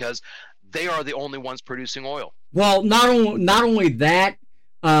dollar because they are the only ones producing oil. Well, not only that,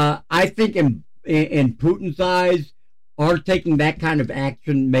 I think in Putin's eyes, our taking that kind of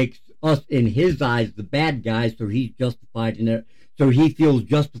action makes us, in his eyes, the bad guys. So he's justified in it. So he feels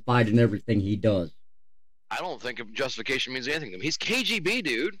justified in everything he does. I don't think justification means anything to him. He's KGB,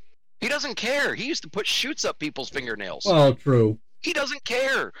 dude. He doesn't care. He used to put shoots up people's fingernails. Well, true. He doesn't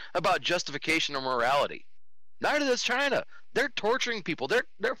care about justification or morality. Neither does China. They're torturing people. They're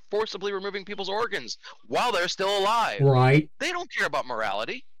forcibly removing people's organs while they're still alive. Right. They don't care about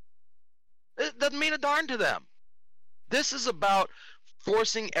morality. It doesn't mean a darn to them. This is about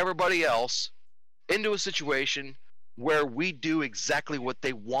forcing everybody else into a situation where we do exactly what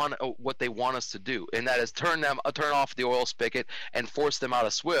they want us to do, and that is turn off the oil spigot and force them out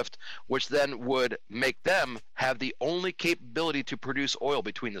of SWIFT, which then would make them have the only capability to produce oil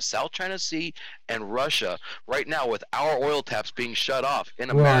between the South China Sea and Russia. Right now, with our oil taps being shut off in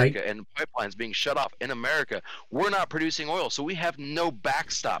America, right, and pipelines being shut off in America, we're not producing oil, so we have no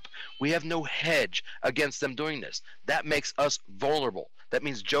backstop. We have no hedge against them doing this. That makes us vulnerable. That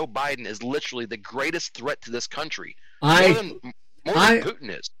means Joe Biden is literally the greatest threat to this country. More than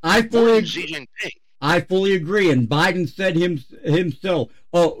Putin is. I fully agree. And Biden said himself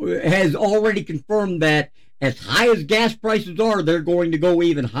has already confirmed that as high as gas prices are, they're going to go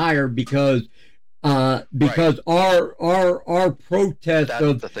even higher because right, our protest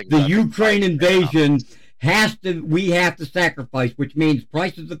of the Ukraine invasion we have to sacrifice, which means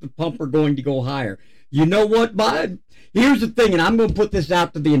prices at the pump are going to go higher. You know what, Biden? Here's the thing, and I'm going to put this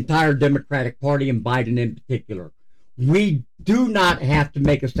out to the entire Democratic Party and Biden in particular. We do not have to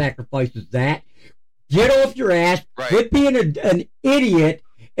make a sacrifice as that. Get off your ass, right, quit being an idiot,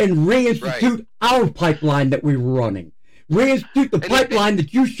 and reinstitute our pipeline that we were running. Reinstitute the pipeline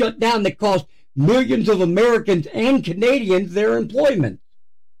that you shut down that cost millions of Americans and Canadians their employment.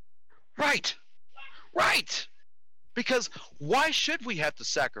 Right. Right. Because why should we have to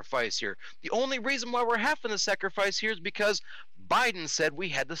sacrifice here? The only reason why we're having to sacrifice here is because Biden said we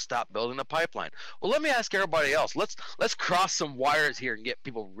had to stop building the pipeline. Well, let me ask everybody else. Let's cross some wires here and get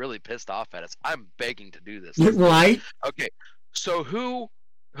people really pissed off at us. I'm begging to do this. Right. Okay. So who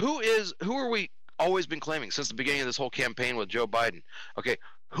are we always been claiming since the beginning of this whole campaign with Joe Biden? Okay.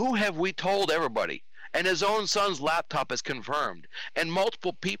 Who have we told everybody? And his own son's laptop is confirmed, and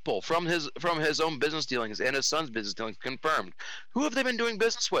multiple people from his own business dealings and his son's business dealings confirmed. Who have they been doing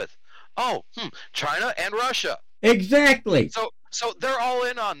business with? Oh, China and Russia. Exactly. So they're all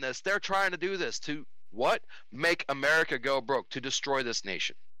in on this. They're trying to do this to what? Make America go broke, to destroy this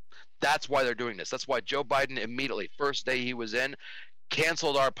nation. That's why they're doing this. That's why Joe Biden immediately, first day he was in,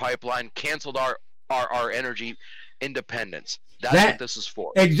 canceled our pipeline, canceled our energy independence. That's what this is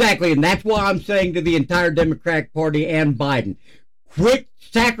for. Exactly, and that's why I'm saying to the entire Democratic Party and Biden, quit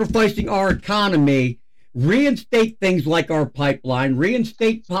sacrificing our economy, reinstate things like our pipeline,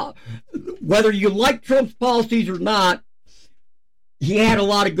 whether you like Trump's policies or not, he had a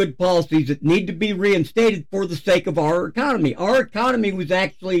lot of good policies that need to be reinstated for the sake of our economy. Our economy was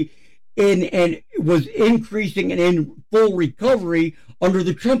actually was increasing and in full recovery under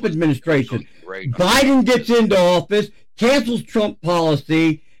the Trump administration. Biden gets into office, cancels Trump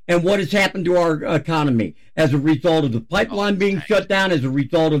policy, and what has happened to our economy as a result of the pipeline being shut down, as a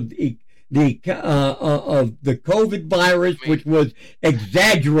result of the COVID virus, which was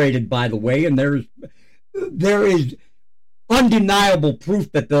exaggerated, by the way, and there is undeniable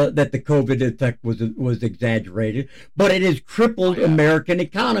proof that the COVID effect was exaggerated, but it has crippled American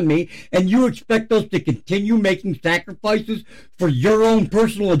economy, and you expect us to continue making sacrifices for your own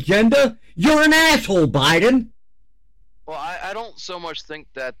personal agenda? You're an asshole, Biden. Well, I don't so much think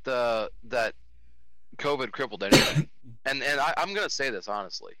that that COVID crippled anything, and I'm going to say this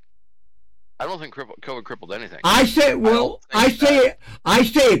honestly. I don't think COVID crippled anything. I say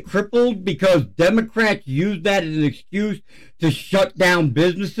it crippled because Democrats use that as an excuse to shut down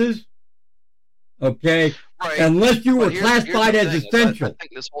businesses. Okay, right. Unless you were classified as essential. I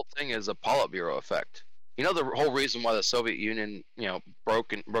think this whole thing is a Politburo effect. You know, the whole reason why the Soviet Union,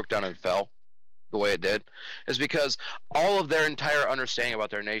 broke down and fell the way it did is because all of their entire understanding about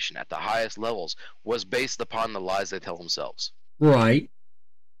their nation at the highest levels was based upon the lies they tell themselves. Right.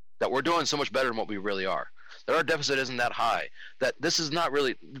 That we're doing so much better than what we really are. That our deficit isn't that high. That this is not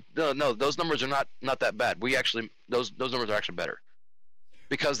really no. Those numbers are not that bad. We actually those numbers are actually better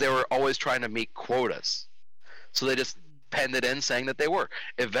because they were always trying to meet quotas. So they just penned it in saying that they were.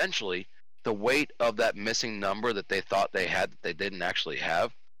 Eventually, the weight of that missing number that they thought they had that they didn't actually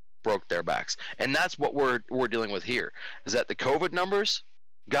have broke their backs. And that's what we're dealing with here, is that the COVID numbers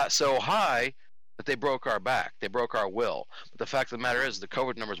got so high that they broke our back. They broke our will. But the fact of the matter is the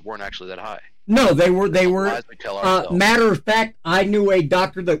COVID numbers weren't actually that high. No, they were. Matter of fact, I knew a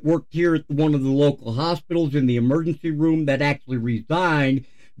doctor that worked here at one of the local hospitals in the emergency room that actually resigned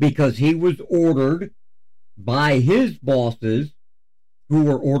because he was ordered by his bosses, who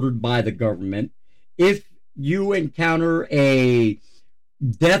were ordered by the government. If you encounter a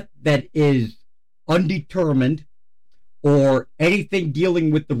death that is undetermined or anything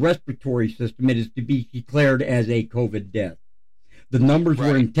dealing with the respiratory system, it is to be declared as a COVID death. The numbers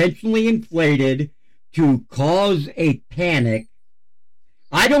were intentionally inflated to cause a panic.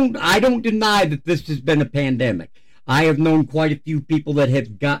 I don't deny that this has been a pandemic. I have known quite a few people that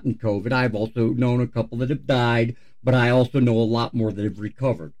have gotten COVID. I've also known a couple that have died, but I also know a lot more that have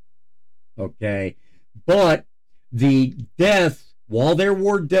recovered. Okay? But the deaths, while there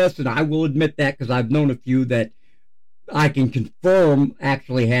were deaths, and I will admit that because I've known a few that I can confirm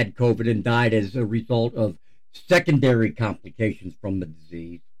actually had COVID and died as a result of secondary complications from the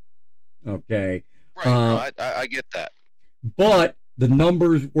disease. Okay? Right, no, I get that. But the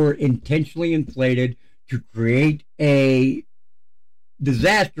numbers were intentionally inflated to create a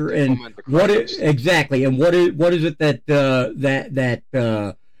disaster. And exactly? And what is it that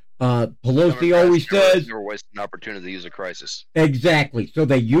Pelosi always says? Never waste an opportunity to use a crisis. Exactly. So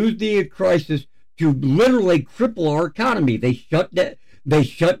they used the crisis to literally cripple our economy. They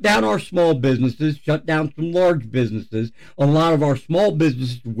shut down our small businesses, shut down some large businesses. A lot of our small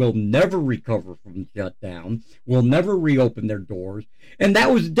businesses will never recover from the shutdown, will never reopen their doors. And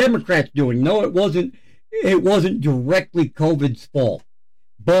that was the Democrats doing. No, it wasn't directly COVID's fault,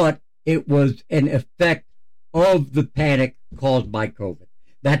 but it was an effect of the panic caused by COVID.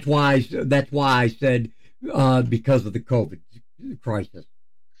 That's why I said because of the COVID crisis.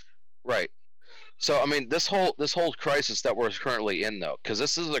 Right. So, I mean, this whole crisis that we're currently in, though, because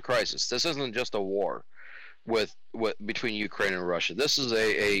this is a crisis. This isn't just a war between Ukraine and Russia. This is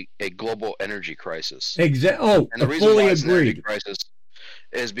a global energy crisis. Exactly. Oh, and the reason why it's an energy crisis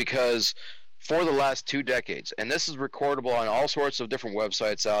is because for the last 2 decades, and this is recordable on all sorts of different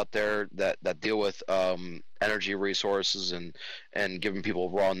websites out there that deal with energy resources and giving people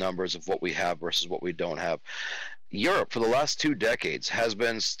raw numbers of what we have versus what we don't have. Europe, for the last 2 decades, has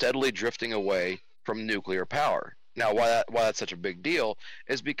been steadily drifting away from nuclear power. Now, why that's such a big deal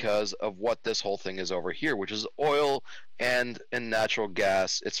is because of what this whole thing is over here, which is oil and natural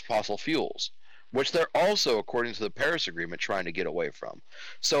gas. It's fossil fuels, which they're also, according to the Paris Agreement, trying to get away from.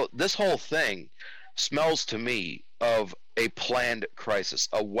 So this whole thing smells to me of a planned crisis,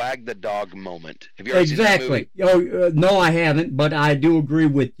 a wag the dog moment. Have you ever seen that movie? No, I haven't, but I do agree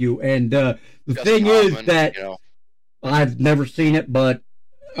with you. And the thing is that I've never seen it, but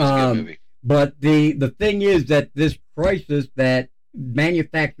it's a good movie. But the thing is that this crisis, that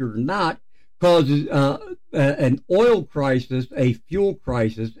manufactured or not, causes an oil crisis, a fuel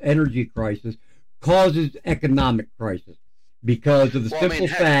crisis, energy crisis, causes economic crisis because of the simple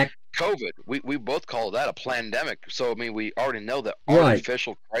fact. COVID, we both call that a pandemic. So, I mean, we already know that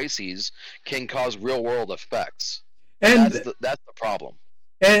artificial crises can cause real world effects. And that's the problem.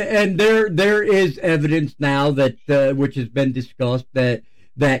 And there is evidence now that which has been discussed that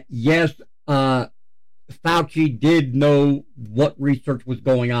yes, Fauci did know what research was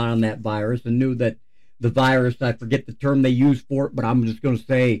going on that virus and knew that the virus, I forget the term they used for it, but I'm just going to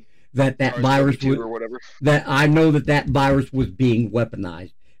say that virus was, that I know that virus was being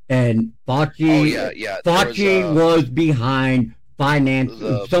weaponized. And Fauci was behind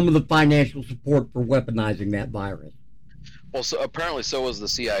some of the financial support for weaponizing that virus. Well, so apparently so was the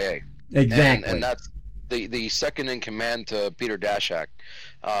CIA. Exactly. And that's the second in command to Peter Daszak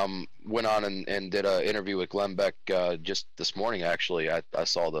went on and did an interview with Glenn Beck just this morning, actually. I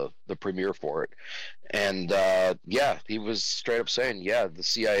saw the premiere for it. And, he was straight up saying, the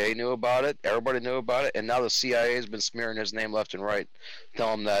CIA knew about it, everybody knew about it, and now the CIA has been smearing his name left and right,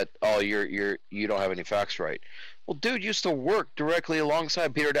 telling him that, you don't have any facts right. Well, dude used to work directly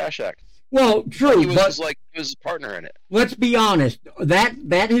alongside Peter Daszak. Well, true, he was a partner in it. Let's be honest. That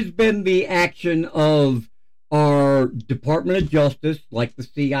has been the action of our Department of Justice, like the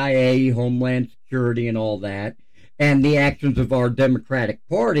CIA, Homeland Security, and all that, and the actions of our Democratic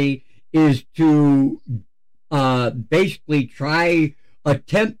Party is to basically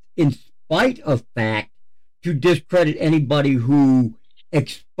attempt, in spite of fact, to discredit anybody who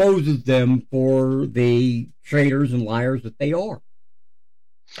exposes them for the traitors and liars that they are.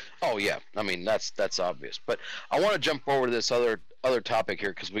 Oh yeah, I mean that's obvious. But I want to jump over to this other topic here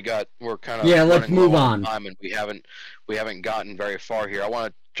because we're kind of Let's running low move on on. time and we haven't gotten very far here. I want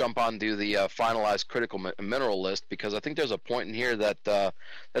to jump onto the finalized critical mineral list because I think there's a point in here that that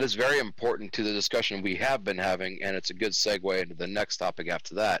is very important to the discussion we have been having, and it's a good segue into the next topic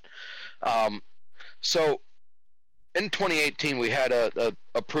after that. So in 2018, we had a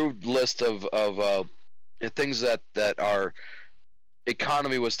approved list of things that our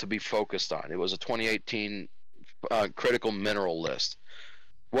economy was to be focused on. It was a 2018 critical mineral list.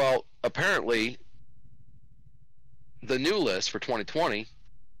 Well, apparently, the new list for 2020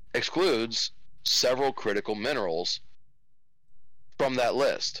 excludes several critical minerals from that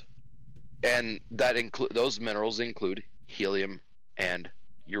list, and those minerals include helium and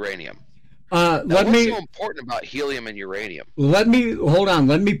uranium. Now, what's so important about helium and uranium? Let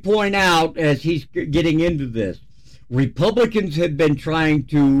me point out as he's getting into this. Republicans have been trying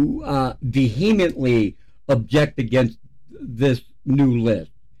to vehemently object against this new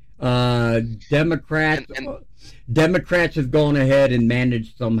list. Democrats have gone ahead and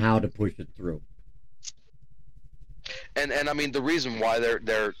managed somehow to push it through. And I mean the reason why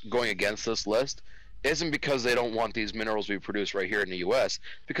they're going against this list isn't because they don't want these minerals to be produced right here in the U.S.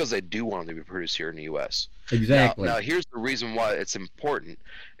 It's because they do want them to be produced here in the U.S. Exactly. Now here's the reason why it's important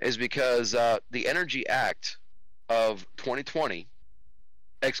is because the Energy Act of 2020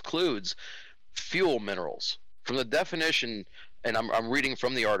 excludes fuel minerals from the definition, and I'm reading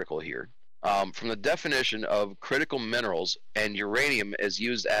from the article here. From the definition of critical minerals, and uranium is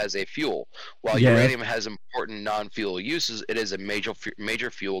used as a fuel. While uranium has important non-fuel uses, it is a major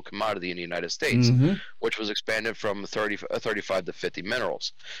fuel commodity in the United States, which was expanded from 35 to 50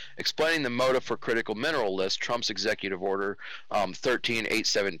 minerals. Explaining the motive for critical mineral list, Trump's executive order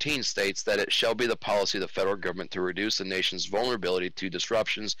 13817 states that it shall be the policy of the federal government to reduce the nation's vulnerability to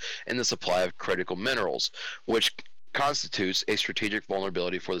disruptions in the supply of critical minerals, which constitutes a strategic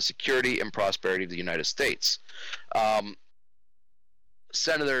vulnerability for the security and prosperity of the United States.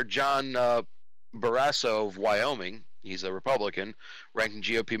 Senator John Barrasso of Wyoming, he's a Republican, ranking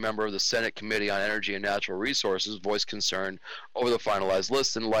GOP member of the Senate Committee on Energy and Natural Resources, voiced concern over the finalized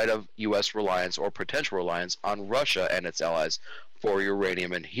list in light of U.S. reliance or potential reliance on Russia and its allies for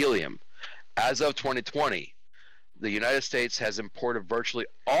uranium and helium. As of 2020, the United States has imported virtually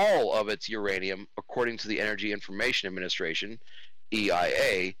all of its uranium, according to the Energy Information Administration,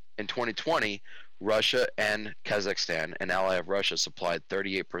 EIA. In 2020, Russia and Kazakhstan, an ally of Russia, supplied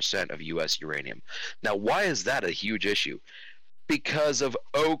 38% of U.S. uranium. Now, why is that a huge issue? Because of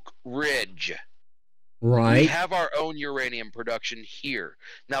Oak Ridge. Right. We have our own uranium production here.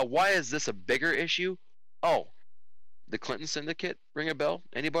 Now, why is this a bigger issue? Oh, the Clinton Syndicate, ring a bell?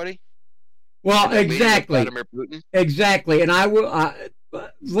 Anybody? Well, exactly. Exactly, and I will.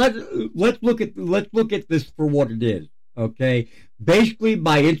 Let's look at this for what it is. Okay, basically,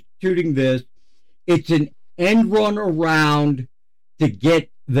 by instituting this, it's an end run around to get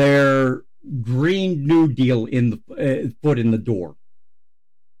their Green New Deal in the foot in the door.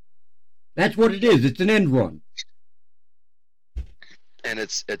 That's what it is. It's an end run. And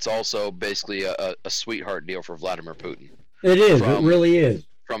it's also basically a sweetheart deal for Vladimir Putin. It is. It really is.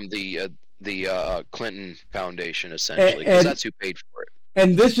 From the Clinton Foundation, essentially, because that's who paid for it.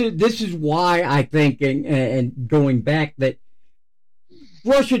 And this is why I think, and going back, that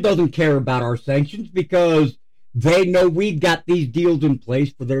Russia doesn't care about our sanctions because they know we've got these deals in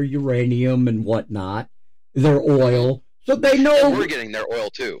place for their uranium and whatnot, their oil. So they know. And we're getting their oil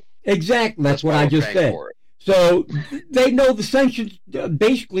too. Exactly. That's what I just said. So they know the sanctions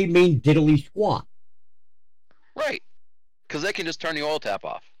basically mean diddly squat. Right. Because they can just turn the oil tap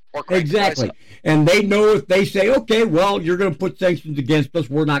off. Exactly. And they know if they say, okay, well, you're going to put sanctions against us,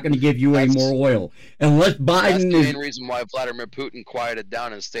 we're not going to give you any more oil. Unless Biden That's the main reason why Vladimir Putin quieted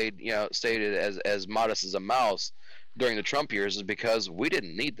down and stayed as modest as a mouse during the Trump years is because we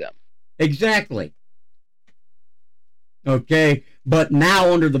didn't need them. Exactly. Okay. But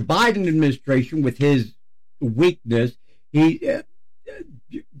now under the Biden administration, with his weakness,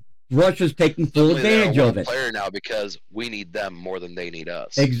 Russia's taking full advantage of it. Player now because we need them more than they need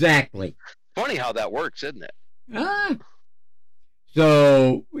us. Exactly. Funny how that works, isn't it?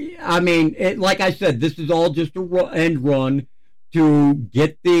 So, I mean, like I said, this is all just a end run to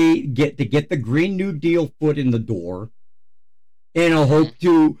get the Green New Deal foot in the door, in a hope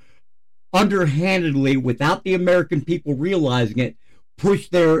to underhandedly, without the American people realizing it, push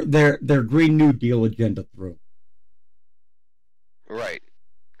their Green New Deal agenda through. Right.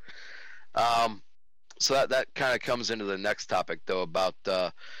 So that kind of comes into the next topic, though, about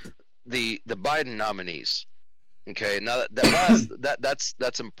the Biden nominees. Okay, now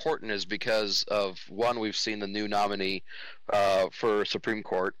that's important is because of one, we've seen the new nominee for Supreme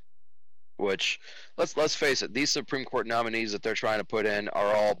Court, which let's face it, these Supreme Court nominees that they're trying to put in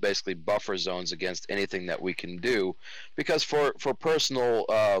are all basically buffer zones against anything that we can do, because for personal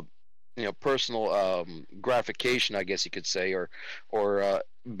personal gratification, I guess you could say, or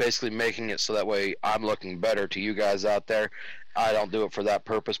basically making it so that way I'm looking better to you guys out there. I don't do it for that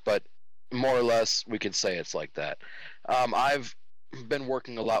purpose, but more or less we could say it's like that. I've been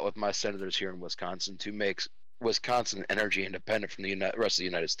working a lot with my senators here in Wisconsin to make Wisconsin energy independent from the rest of the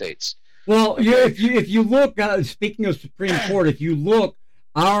United States. Well, okay. Yeah, if you look, speaking of Supreme Court, if you look,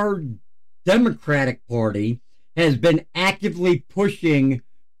 our Democratic Party has been actively pushing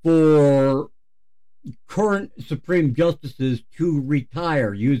for current Supreme Justices to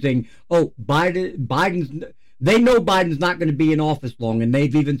retire using, Biden's, they know Biden's not going to be in office long, and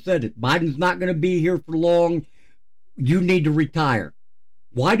they've even said it. Biden's not going to be here for long. You need to retire.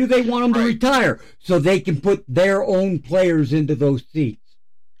 Why do they want him to retire? So they can put their own players into those seats.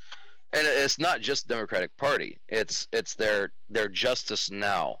 And it's not just the Democratic Party. It's their Justice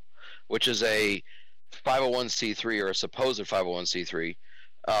Now, which is a 501c3 or a supposed 501c3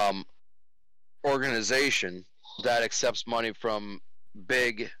 organization that accepts money from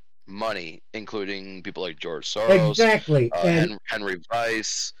big money, including people like George Soros, exactly, Henry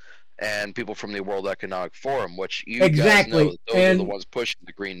Weiss, and people from the World Economic Forum, which you guys know those are the ones pushing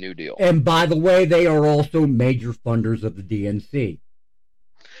the Green New Deal. And by the way, they are also major funders of the DNC.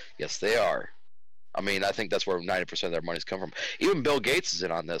 Yes, they are. I mean, I think that's where 90% of their money's come from. Even Bill Gates is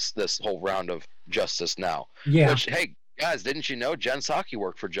in on this whole round of Justice Now. Yeah. Which, hey, guys, didn't you know Jen Psaki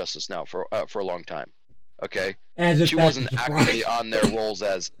worked for Justice Now for a long time? Okay. She wasn't actually on their roles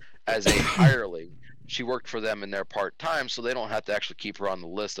as a hireling. She worked for them in their part time, so they don't have to actually keep her on the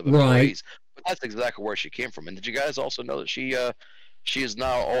list of employees. Right. But that's exactly where she came from. And did you guys also know that she's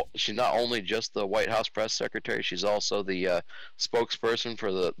not only just the White House press secretary, she's also the spokesperson for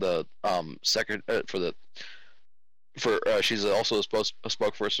she's also a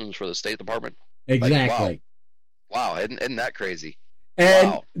spokesperson for the State Department. Exactly. Like, wow, isn't that crazy?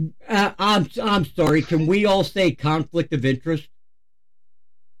 And wow. I'm sorry, can we all say conflict of interest?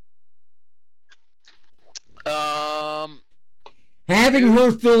 Having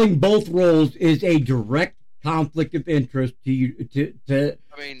her filling both roles is a direct conflict of interest to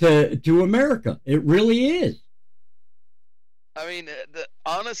America. It really is. I mean,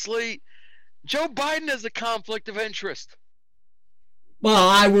 honestly, Joe Biden is a conflict of interest. Well,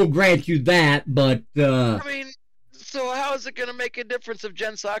 I will grant you that, but I mean, so how is it going to make a difference if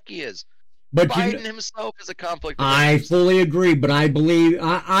Jen Psaki is? But Biden himself is a conflict of I interest. fully agree, but I believe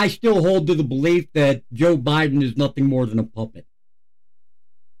I still hold to the belief that Joe Biden is nothing more than a puppet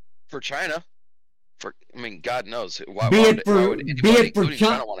for China. God knows. Be it for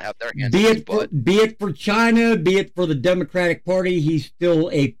China, be it for the Democratic Party, he's still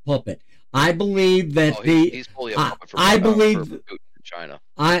a puppet. I believe that he's fully a puppet for China.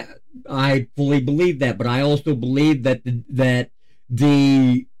 I fully believe that, but I also believe that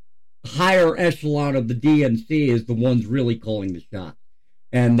the higher echelon of the DNC is the ones really calling the shots,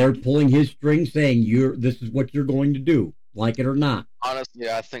 and they're pulling his strings, saying this is what you're going to do, like it or not. Honestly,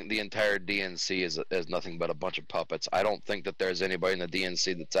 I think the entire DNC is nothing but a bunch of puppets. I don't think that there's anybody in the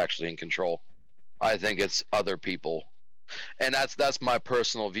DNC that's actually in control. I think it's other people, and that's my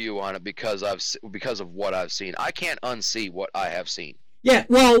personal view on it because of what I've seen. I can't unsee what I have seen. Yeah,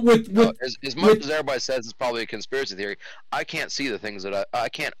 well, as much as everybody says it's probably a conspiracy theory, I can't see the things that I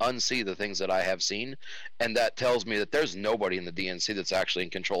can't unsee the things that I have seen, and that tells me that there's nobody in the DNC that's actually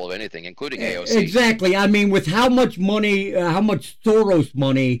in control of anything, including AOC. Exactly. I mean, with how much money, how much Soros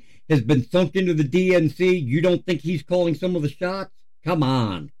money has been sunk into the DNC, you don't think he's calling some of the shots? Come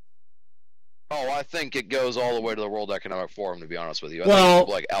on. Oh, I think it goes all the way to the World Economic Forum, to be honest with you. I think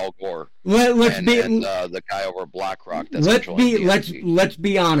like Al Gore and the guy over at BlackRock. Let's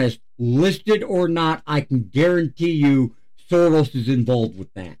be honest. Listed or not, I can guarantee you Soros is involved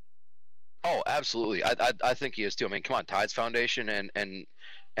with that. Oh, absolutely. I think he is too. I mean, come on, Tides Foundation and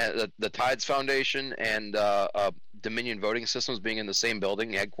the Tides Foundation and Dominion Voting Systems being in the same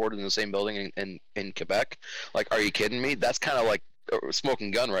building, headquartered in the same building in Quebec. Like, are you kidding me? That's kind of like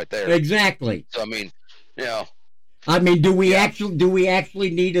smoking gun right there. Exactly. So I mean, I mean, do we actually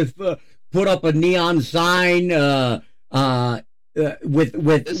need to put up a neon sign with an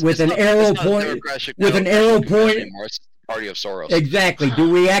arrow point It's the party of Soros. Exactly.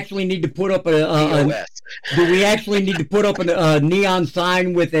 Do we actually need to put up a neon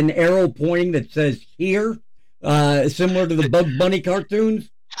sign with an arrow pointing that says here, similar to the Bugs Bunny cartoons?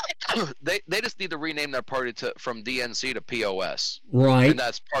 they just need to rename their party from DNC to POS. Right. And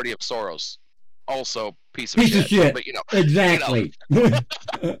that's Party of Soros. Also, piece of shit. But, exactly.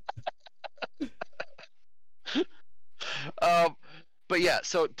 But yeah,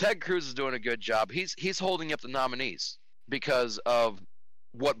 so Ted Cruz is doing a good job. He's holding up the nominees because of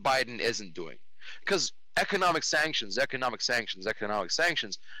what Biden isn't doing. Because economic sanctions.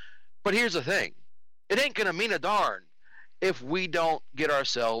 But here's the thing. It ain't going to mean a darn if we don't get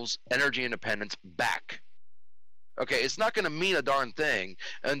ourselves energy independence back. Okay, it's not going to mean a darn thing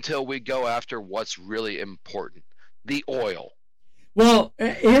until we go after what's really important, the oil. Well,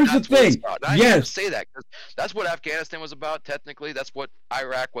 here's the thing. Yes, say that because that's what Afghanistan was about. Technically, that's what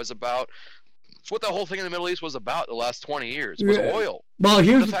Iraq was about. It's what the whole thing in the Middle East was about the last 20 years. Was oil. Well,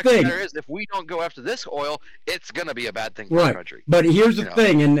 here's the thing. The matter is, if we don't go after this oil, it's going to be a bad thing for our country. But here's the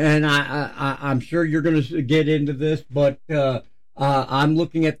thing, and I'm sure you're going to get into this, but I'm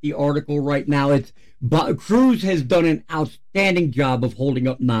looking at the article right now. Cruz has done an outstanding job of holding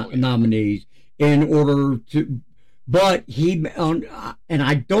up nominees in order to. But and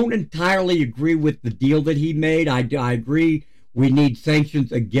I don't entirely agree with the deal that he made. I agree we need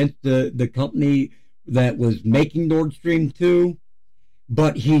sanctions against the company that was making Nord Stream 2.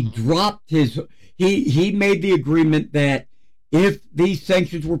 But he dropped he made the agreement that if these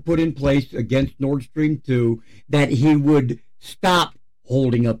sanctions were put in place against Nord Stream 2, that he would stop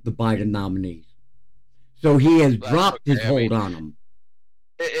holding up the Biden nominees. So he has dropped his hold on them.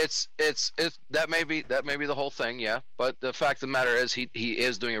 It's that may be the whole thing, yeah. But the fact of the matter is, he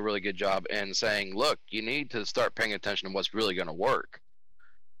is doing a really good job in saying, look, you need to start paying attention to what's really going to work.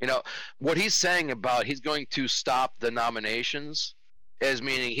 What he's saying about he's going to stop the nominations is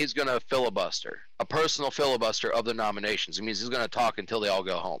meaning he's going to filibuster, a personal filibuster of the nominations. It means he's going to talk until they all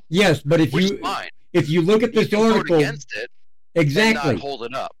go home. Yes, but if you look at this article, vote against it, exactly, and not hold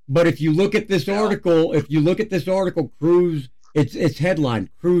it up. But if you look at this article, Cruz. It's headline: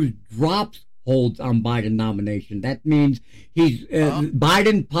 Cruz drops holds on Biden nomination. That means he's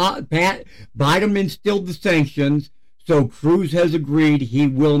Biden instilled the sanctions, so Cruz has agreed he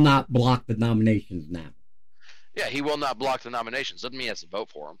will not block the nominations now. Yeah, he will not block the nominations. Doesn't mean he has to vote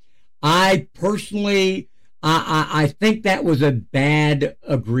for them. I personally, I think that was a bad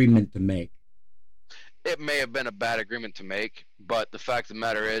agreement to make. It may have been a bad agreement to make, but the fact of the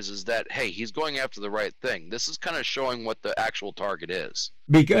matter is that, hey, he's going after the right thing. This is kind of showing what the actual target is.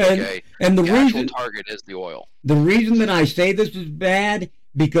 And the actual target is the oil. The reason that I say this is bad,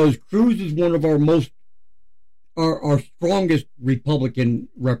 because Cruz is one of our strongest Republican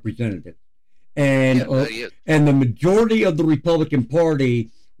representatives. And and the majority of the Republican Party,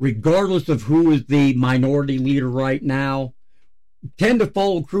 regardless of who is the minority leader right now, tend to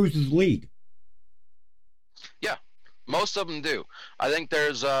follow Cruz's lead. Yeah, most of them do. I think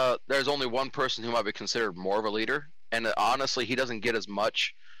there's only one person who might be considered more of a leader, and honestly, he doesn't get as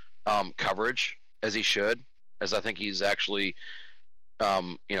much coverage as he should, as I think he's actually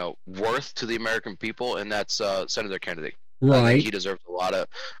worth to the American people, and that's Senator Kennedy. Right. I think he deserves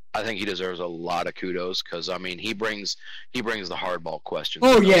a lot of kudos because he brings the hardball questions.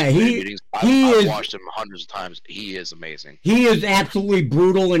 Oh yeah, I've watched him hundreds of times. He is amazing. He is absolutely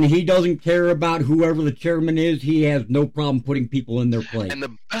brutal, and he doesn't care about whoever the chairman is. He has no problem putting people in their place. And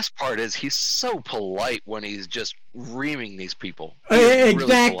the best part is he's so polite when he's just reaming these people.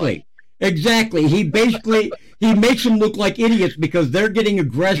 Exactly. Exactly. He makes them look like idiots because they're getting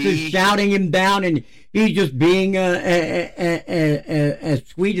aggressive, shouting him down, and he's just being as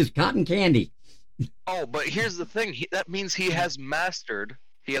sweet as cotton candy. Oh, but here's the thing. That means he has mastered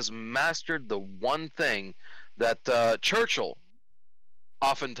the one thing that Churchill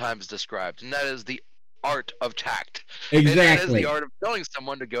oftentimes described, and that is the art of tact. Exactly. And that is the art of telling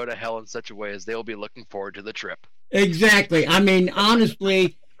someone to go to hell in such a way as they'll be looking forward to the trip. Exactly.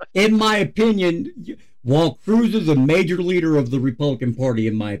 Honestly, in my opinion, while Cruz is a major leader of the Republican Party,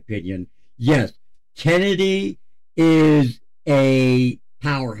 in my opinion, yes, Kennedy is a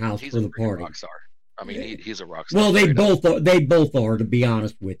powerhouse for the party. Rock star. He's a rock star. Well, they both are, to be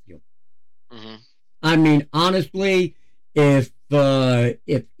honest with you. Mm-hmm. Honestly, if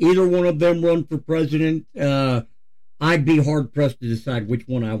either one of them run for president, I'd be hard pressed to decide which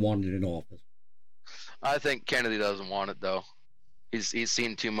one I wanted in office. I think Kennedy doesn't want it though. He's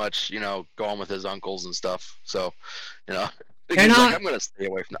seen too much, going with his uncles and stuff. So, I'm going to stay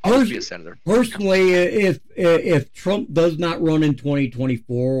away from that. I'll just be a senator. Personally, if Trump does not run in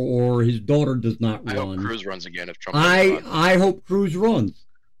 2024 or his daughter does not run, I hope Cruz runs again. If Trump, I hope Cruz runs.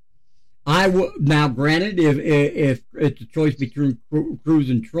 Now, granted, if it's a choice between Cruz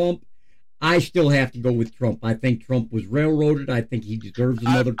and Trump, I still have to go with Trump. I think Trump was railroaded. I think he deserves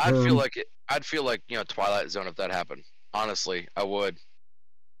another term. I'd feel like Twilight Zone if that happened. Honestly, I would.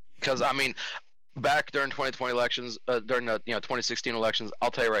 Because I mean, back during 2020 elections, during the 2016 elections,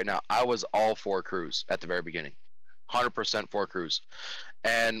 I'll tell you right now, I was all for Cruz at the very beginning, 100% for Cruz.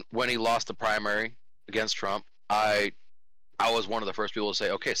 And when he lost the primary against Trump, I was one of the first people to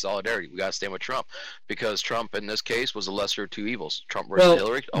say, okay, solidarity. We got to stand with Trump, because Trump in this case was the lesser of two evils. Trump versus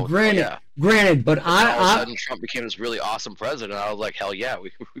Hillary. Oh, granted, but all of a sudden Trump became this really awesome president. I was like, hell yeah,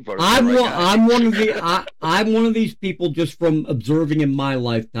 we voted for the right guy. I'm one of these people just from observing in my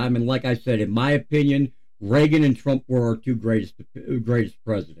lifetime, and like I said, in my opinion, Reagan and Trump were our two greatest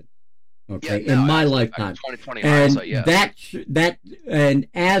presidents. Okay, in my lifetime. 2020 and hindsight, yeah. And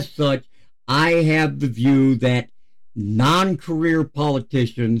as such, I have the view that non-career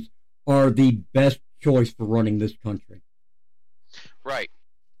politicians are the best choice for running this country. Right.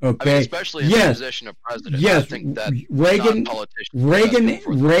 Okay. I mean, especially in the position of president. Yes. I think that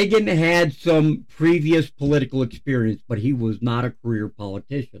Reagan had some previous political experience, but he was not a career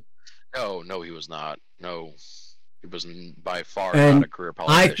politician. No, he was not. No, he was by far not a career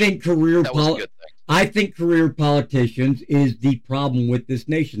politician. I think career politicians is the problem with this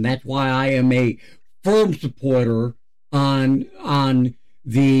nation. That's why I am a firm supporter on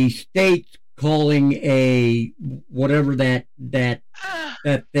the states calling a whatever that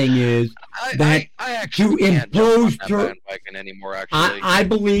thing is to impose term anymore. Actually, I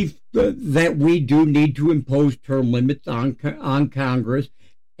believe that we do need to impose term limits on Congress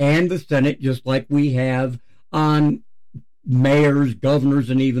and the Senate, just like we have on mayors, governors,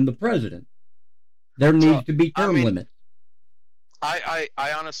 and even the president. There needs to be term limits. I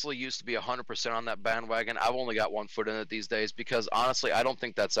honestly used to be 100% on that bandwagon. I've only got one foot in it these days, because honestly, I don't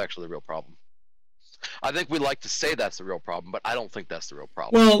think that's actually the real problem. I think we like to say that's the real problem, but I don't think that's the real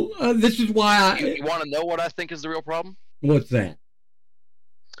problem. Well, this is why You want to know what I think is the real problem? What's that?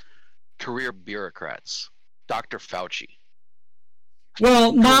 Career bureaucrats. Dr. Fauci.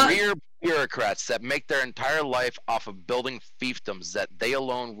 Well, career bureaucrats that make their entire life off of building fiefdoms that they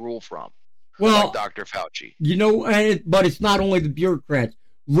alone rule from. Well, like Dr. Fauci. But it's not only the bureaucrats.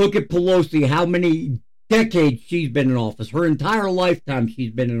 Look at Pelosi, how many decades she's been in office. Her entire lifetime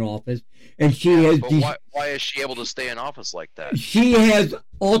she's been in office. And why is she able to stay in office like that? She has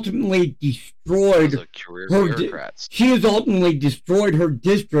ultimately destroyed bureaucrats. She has ultimately destroyed her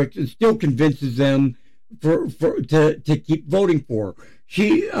districts and still convinces them to keep voting for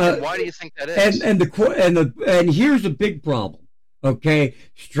her. Why do you think that is? And here's a big problem. Okay,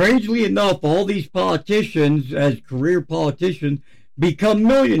 strangely enough, all these politicians, as career politicians, become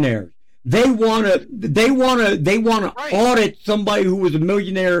millionaires. They want to audit somebody who was a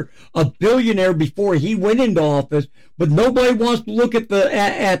billionaire before he went into office, but nobody wants to look at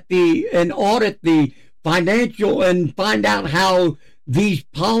and audit the financial and find out how these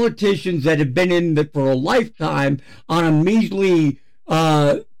politicians that have been in for a lifetime on a measly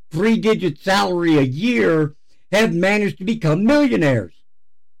 3-digit salary a year have managed to become millionaires.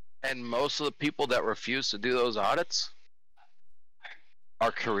 And most of the people that refuse to do those audits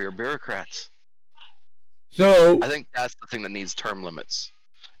are career bureaucrats. So I think that's the thing that needs term limits.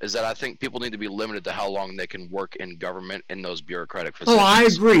 Is that I think people need to be limited to how long they can work in government in those bureaucratic positions. Oh, I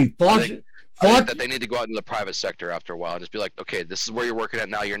agree. I think that they need to go out into the private sector after a while and just be like, okay, this is where you're working at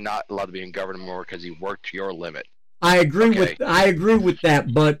now. You're not allowed to be in government anymore because you worked your limit. I agree with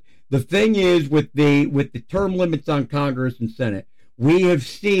that, but the thing is, with the term limits on Congress and Senate, we have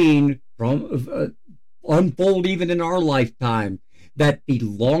seen from unfold even in our lifetime that the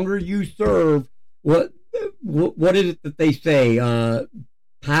longer you serve, what is it that they say?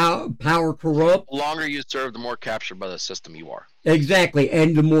 Power corrupt. The longer you serve, the more captured by the system you are. Exactly,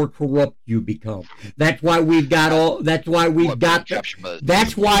 and the more corrupt you become. That's why we've got all. That's why we've got.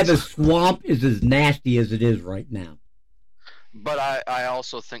 That's why the swamp is as nasty as it is right now. But I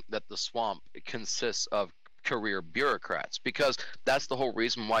also think that the swamp consists of career bureaucrats, because that's the whole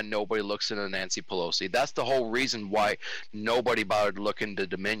reason why nobody looks into Nancy Pelosi. That's the whole reason why nobody bothered to look into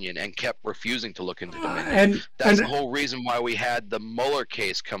Dominion and kept refusing to look into Dominion. That's the whole reason why we had the Mueller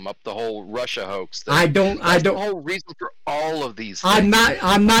case come up, the whole Russia hoax thing. The whole reason for all of these things.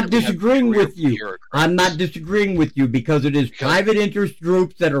 I'm not disagreeing with you. I'm not disagreeing with you, because it is private interest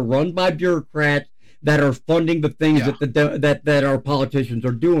groups that are run by bureaucrats that are funding the things that our politicians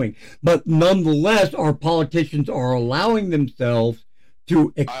are doing. But nonetheless, our politicians are allowing themselves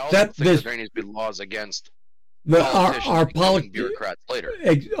to accept this. There needs to be laws against our bureaucrats later.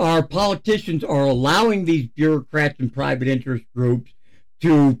 Our politicians are allowing these bureaucrats and private interest groups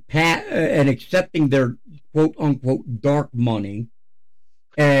to and accepting their quote unquote dark money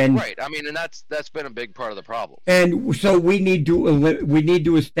And right. I mean, and that's been a big part of the problem. And so we need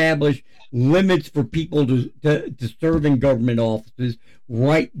to establish limits for people to serve in government offices,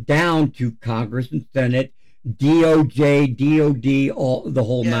 right down to Congress and Senate, DOJ, DOD, all the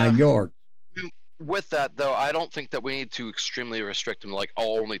whole Yeah. 9 yards. With that, though, I don't think that we need to extremely restrict them to like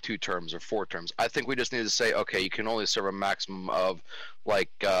only 2 terms or 4 terms. I think we just need to say, okay, you can only serve a maximum of like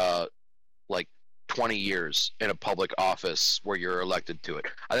 20 years in a public office where you're elected to it.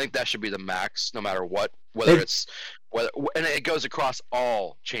 I think that should be the max, no matter what, and it goes across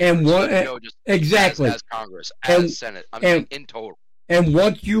all chambers. And what, just exactly as Congress, as Senate. I mean, in total. And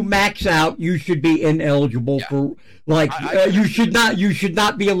once you max out, you should be ineligible for you should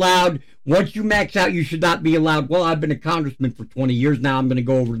not be allowed. Once you max out, you should not be allowed. Well, I've been a congressman for 20 years now. I'm going to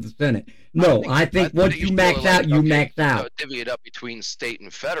go over to the Senate. No, I think once you max out, you max out. Divvy it up between state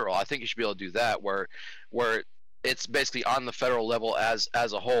and federal. I think you should be able to do that where it's basically on the federal level as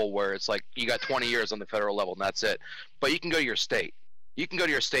a whole, where it's like you got 20 years on the federal level and that's it. But you can go to your state. You can go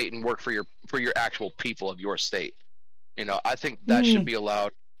to your state and work for your actual people of your state. I think that should be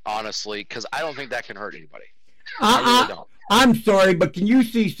allowed, honestly, because I don't think that can hurt anybody. I really don't. I'm sorry, but can you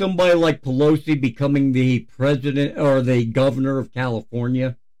see somebody like Pelosi becoming the president or the governor of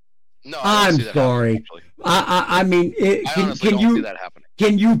California? No, I'm sorry. I mean, can you see that happening?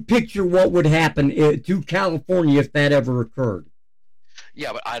 Can you picture what would happen to California if that ever occurred?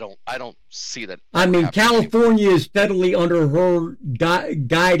 Yeah, but I don't see that. I mean, California is steadily under her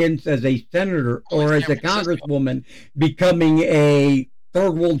guidance as a senator or as a congresswoman becoming a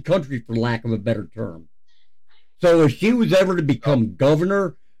third world country, for lack of a better term. So if she was ever to become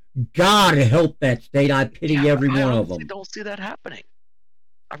governor, God help that state. I pity every one of them. I don't see that happening.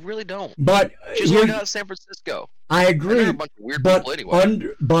 I really don't. But she's like out of San Francisco. I agree. A bunch of weird people anyway.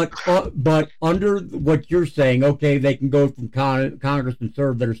 But under what you're saying, okay, they can go from Congress and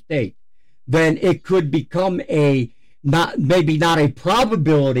serve their state. Then it could become maybe not a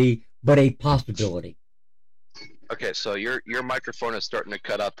probability, but a possibility. Okay, so your microphone is starting to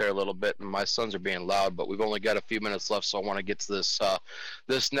cut out there a little bit, and my sons are being loud, but we've only got a few minutes left, so I want to get to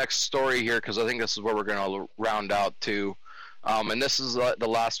this next story here, because I think this is where we're going to round out to. And this is the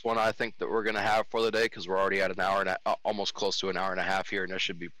last one I think that we're going to have for the day, because we're already at an hour and almost close to an hour and a half here, and this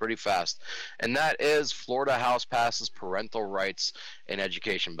should be pretty fast. And that is Florida House passes Parental Rights in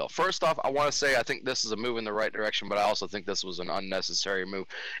Education bill. First off, I want to say I think this is a move in the right direction, but I also think this was an unnecessary move.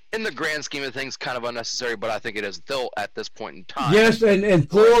 In the grand scheme of things, kind of unnecessary, but I think it is still at this point in time. Yes, and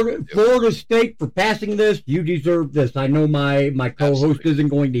Florida State, for passing this, you deserve this. I know my co-host isn't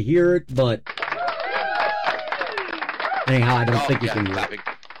going to hear it, but... Anyhow, I don't think you can clap.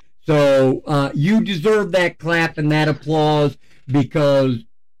 So you deserve that clap and that applause, because,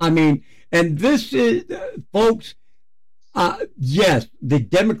 I mean, and this is, folks, yes, the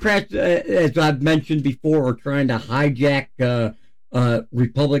Democrats, as I've mentioned before, are trying to hijack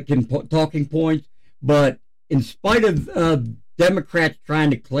Republican talking points, but in spite of Democrats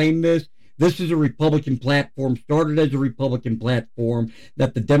trying to claim this is a Republican platform, started as a Republican platform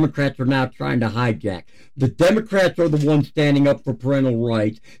that the Democrats are now trying to hijack. The Democrats are the ones standing up for parental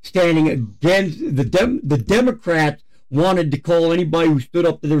rights, standing against the Democrats wanted to call anybody who stood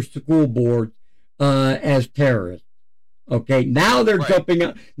up to their school boards as terrorists. Okay, now they're jumping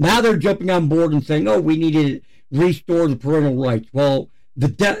on board and saying, "Oh, we need to restore the parental rights." Well,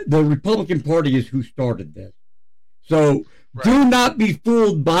 the Republican Party is who started this. So do not be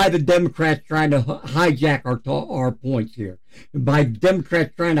fooled by the Democrats trying to hijack our points here. By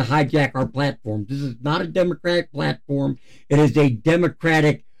Democrats trying to hijack our platform. This is not a Democratic platform. It is a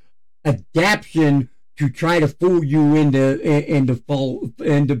Democratic adaptation to try to fool you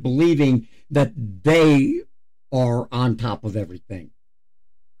into believing that they are on top of everything.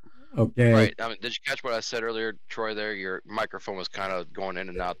 Okay. Right. I mean, did you catch what I said earlier, Troy? There, your microphone was kind of going in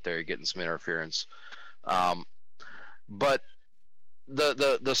and out there. You're getting some interference. But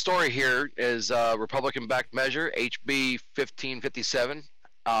the story here is Republican-backed measure, HB 1557,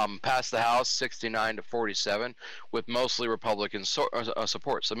 passed the House 69-47 with mostly Republican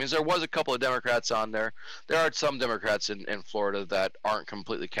support. So that means there was a couple of Democrats on there. There are some Democrats in Florida that aren't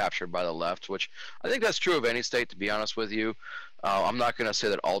completely captured by the left, which I think that's true of any state, to be honest with you. I'm not going to say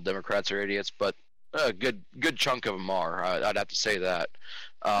that all Democrats are idiots, but a good chunk of them are. I'd have to say that.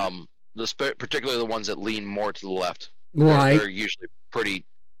 Particularly the ones that lean more to the left. Right. They're usually pretty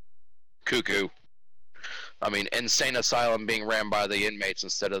cuckoo. I mean, insane asylum being ran by the inmates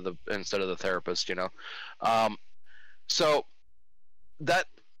instead of the therapist, you know. So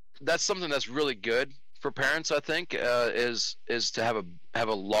that's something that's really good for parents, I think, is to have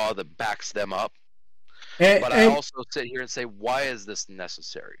a law that backs them up. But I also sit here and say, why is this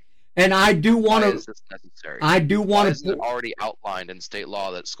necessary? And I do want to. Why is this necessary? I do want to. Why isn't it already outlined in state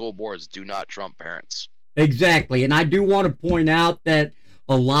law that school boards do not trump parents? Exactly. And I do want to point out that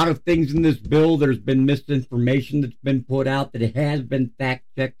a lot of things in this bill, there's been misinformation that's been put out that it has been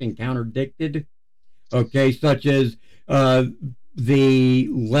fact-checked and contradicted. Okay, such as the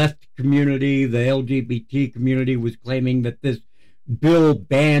left community, the LGBT community was claiming that this bill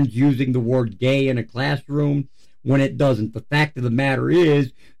bans using the word gay in a classroom when it doesn't. The fact of the matter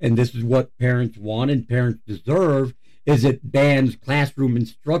is, and this is what parents want and parents deserve, is it bans classroom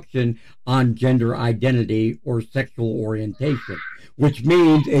instruction on gender identity or sexual orientation, which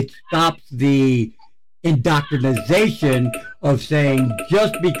means it stops the indoctrination of saying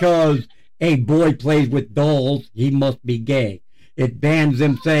just because a boy plays with dolls, he must be gay. It bans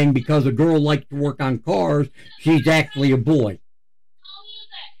them saying because a girl likes to work on cars, she's actually a boy.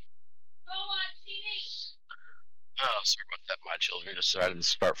 Oh, sorry about that. My children decided to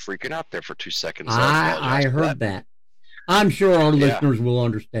start freaking out there for 2 seconds. I heard that. I'm sure our listeners will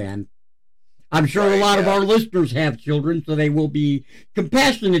understand. I'm sure a lot of our listeners have children, so they will be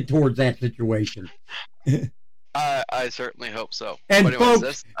compassionate towards that situation. I certainly hope so. And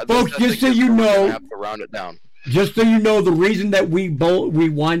anyways, folks, just so you know, have to round it down. Just so you know, the reason that we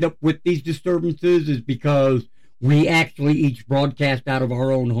wind up with these disturbances is because we actually each broadcast out of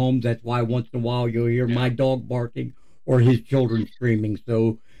our own homes. That's why once in a while you'll hear my dog barking or his children screaming.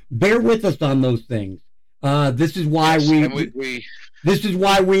 So bear with us on those things. This is why this is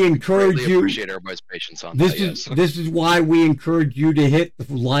why we encourage really you. Appreciate everybody's patience on this. This is why we encourage you to hit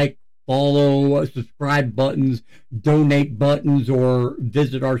the like, follow, subscribe buttons, donate buttons, or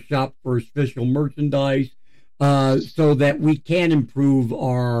visit our shop for official merchandise, so that we can improve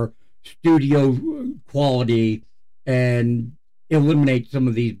our studio quality and eliminate some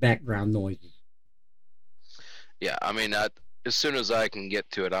of these background noises. Yeah, I mean, as soon as I can get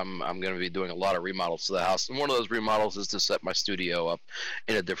to it, I'm going to be doing a lot of remodels to the house. And one of those remodels is to set my studio up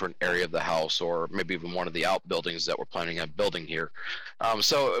in a different area of the house, or maybe even one of the outbuildings that we're planning on building here.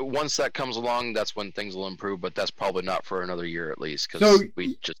 So once that comes along, that's when things will improve, but that's probably not for another year at least, because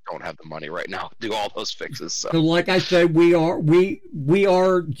we just don't have the money right now to do all those fixes. So like I said, we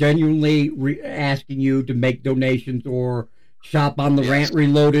are genuinely asking you to make donations or shop on the Rant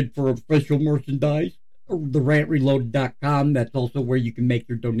Reloaded for official merchandise. The rantreloaded.com. That's also where you can make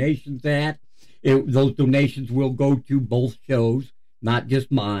your donations at. Those donations will go to both shows, not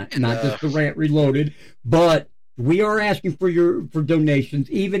just mine, not just the Rant Reloaded, but we are asking for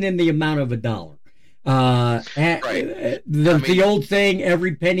donations, even in the amount of $1. The old saying,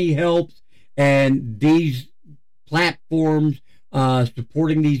 every penny helps, and these platforms,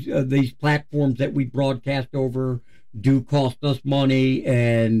 supporting these platforms that we broadcast over, do cost us money.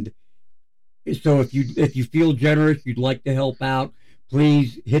 And so if you feel generous, you'd like to help out,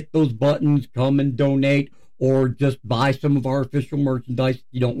 please hit those buttons, come and donate, or just buy some of our official merchandise. If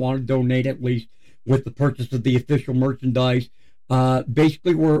you don't want to donate, at least with the purchase of the official merchandise.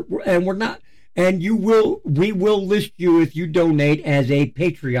 Basically, we will list you if you donate as a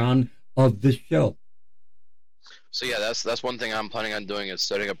Patreon of this show. So yeah, that's one thing I'm planning on doing, is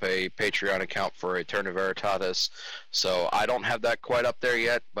setting up a Patreon account for ETERNAE VERITATIS. So I don't have that quite up there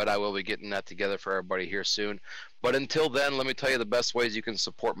yet, but I will be getting that together for everybody here soon. But until then, let me tell you the best ways you can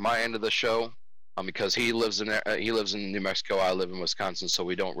support my end of the show. Because he lives in New Mexico, I live in Wisconsin, so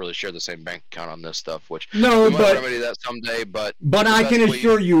we don't really share the same bank account on this stuff. Which we might remedy that someday. But I can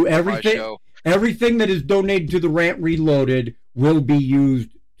assure you, everything that is donated to the Rant Reloaded will be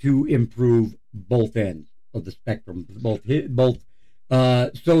used to improve both ends of the spectrum,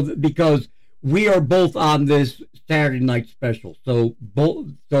 because we are both on this Saturday night special, so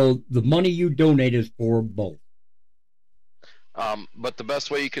the money you donate is for both. But the best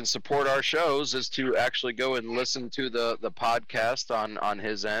way you can support our shows is to actually go and listen to the podcast on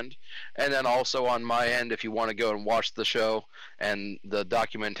his end, and then also on my end, if you want to go and watch the show and the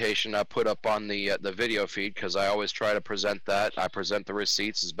documentation I put up on the video feed, because I always try to present that. I present the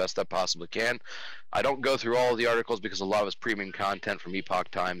receipts as best I possibly can. I don't go through all of the articles because a lot of it's premium content from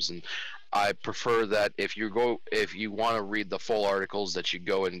Epoch Times, and I prefer that if you want to read the full articles, that you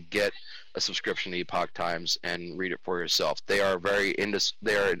go and get a subscription to Epoch Times and read it for yourself. They are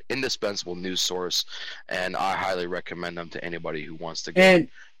they are an indispensable news source, and I highly recommend them to anybody who wants to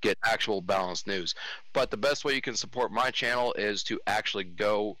get actual balanced news. But the best way you can support my channel is to actually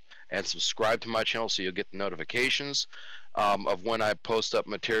go and subscribe to my channel, so you'll get the notifications of when I post up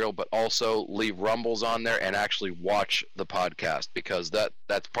material, but also leave rumbles on there and actually watch the podcast, because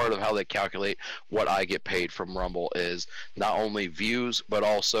that's part of how they calculate what I get paid from Rumble, is not only views but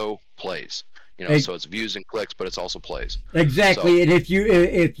also plays. So it's views and clicks, but it's also plays. Exactly. So, and if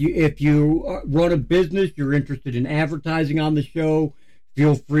you run a business, you're interested in advertising on the show,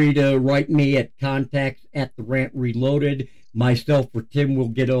 feel free to write me at contacts@the-rant reloaded. Myself or Tim will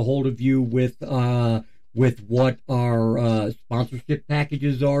get a hold of you with what our sponsorship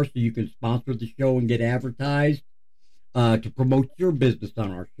packages are, so you can sponsor the show and get advertised to promote your business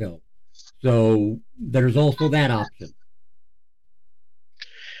on our show. So there's also that option.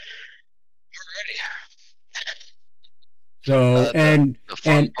 So the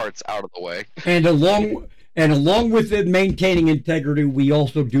fun part's out of the way. and along with it maintaining integrity, we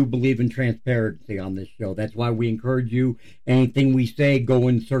also do believe in transparency on this show. That's why we encourage you. Anything we say, go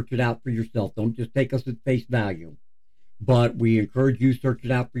and search it out for yourself. Don't just take us at face value. But we encourage you search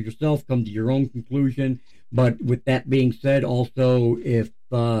it out for yourself, come to your own conclusion. But with that being said, also if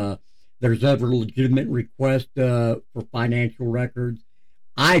there's ever a legitimate request for financial records,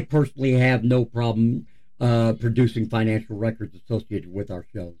 I personally have no problem producing financial records associated with our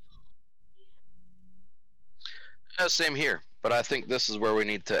shows. Same here, but I think this is where we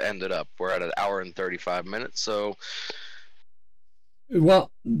need to end it up. We're at 1 hour and 35 minutes, so.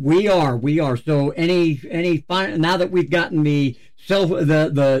 Well, we are. So now that we've gotten the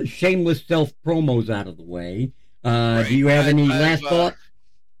shameless self promos out of the way, right. Do you have any last thoughts?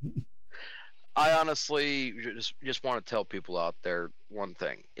 I honestly just want to tell people out there one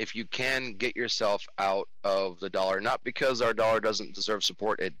thing. If you can get yourself out of the dollar, not because our dollar doesn't deserve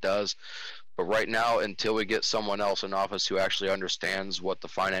support, it does. But right now, until we get someone else in office who actually understands what the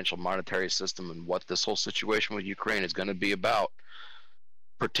financial monetary system and what this whole situation with Ukraine is going to be about,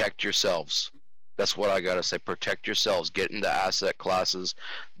 protect yourselves. That's what I got to say. Protect yourselves. Get into asset classes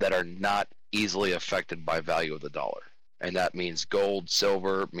that are not easily affected by value of the dollar. And that means gold,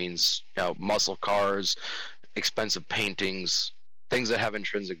 silver, means muscle cars, expensive paintings, things that have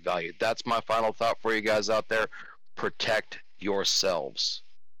intrinsic value. That's my final thought for you guys out there. Protect yourselves.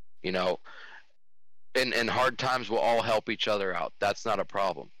 In hard times, we'll all help each other out. That's not a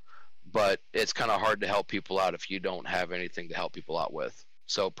problem. But it's kind of hard to help people out if you don't have anything to help people out with.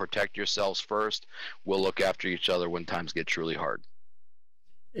 So protect yourselves first. We'll look after each other when times get truly hard.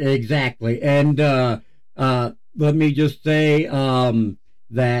 Exactly. And let me just say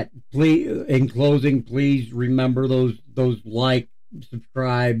that please, in closing, please remember those like,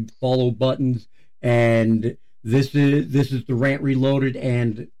 subscribe, follow buttons. And this is the Rant Reloaded,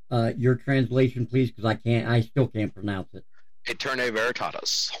 and your translation, please, because I still can't pronounce it. ETERNAE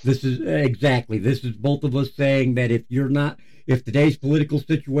VERITATIS. This is both of us saying that if today's political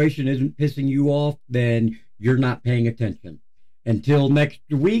situation isn't pissing you off, then you're not paying attention. Until next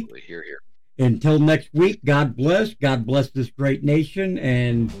week. Hear. Until next week, God bless. God bless this great nation,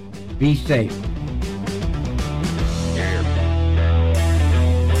 and be safe.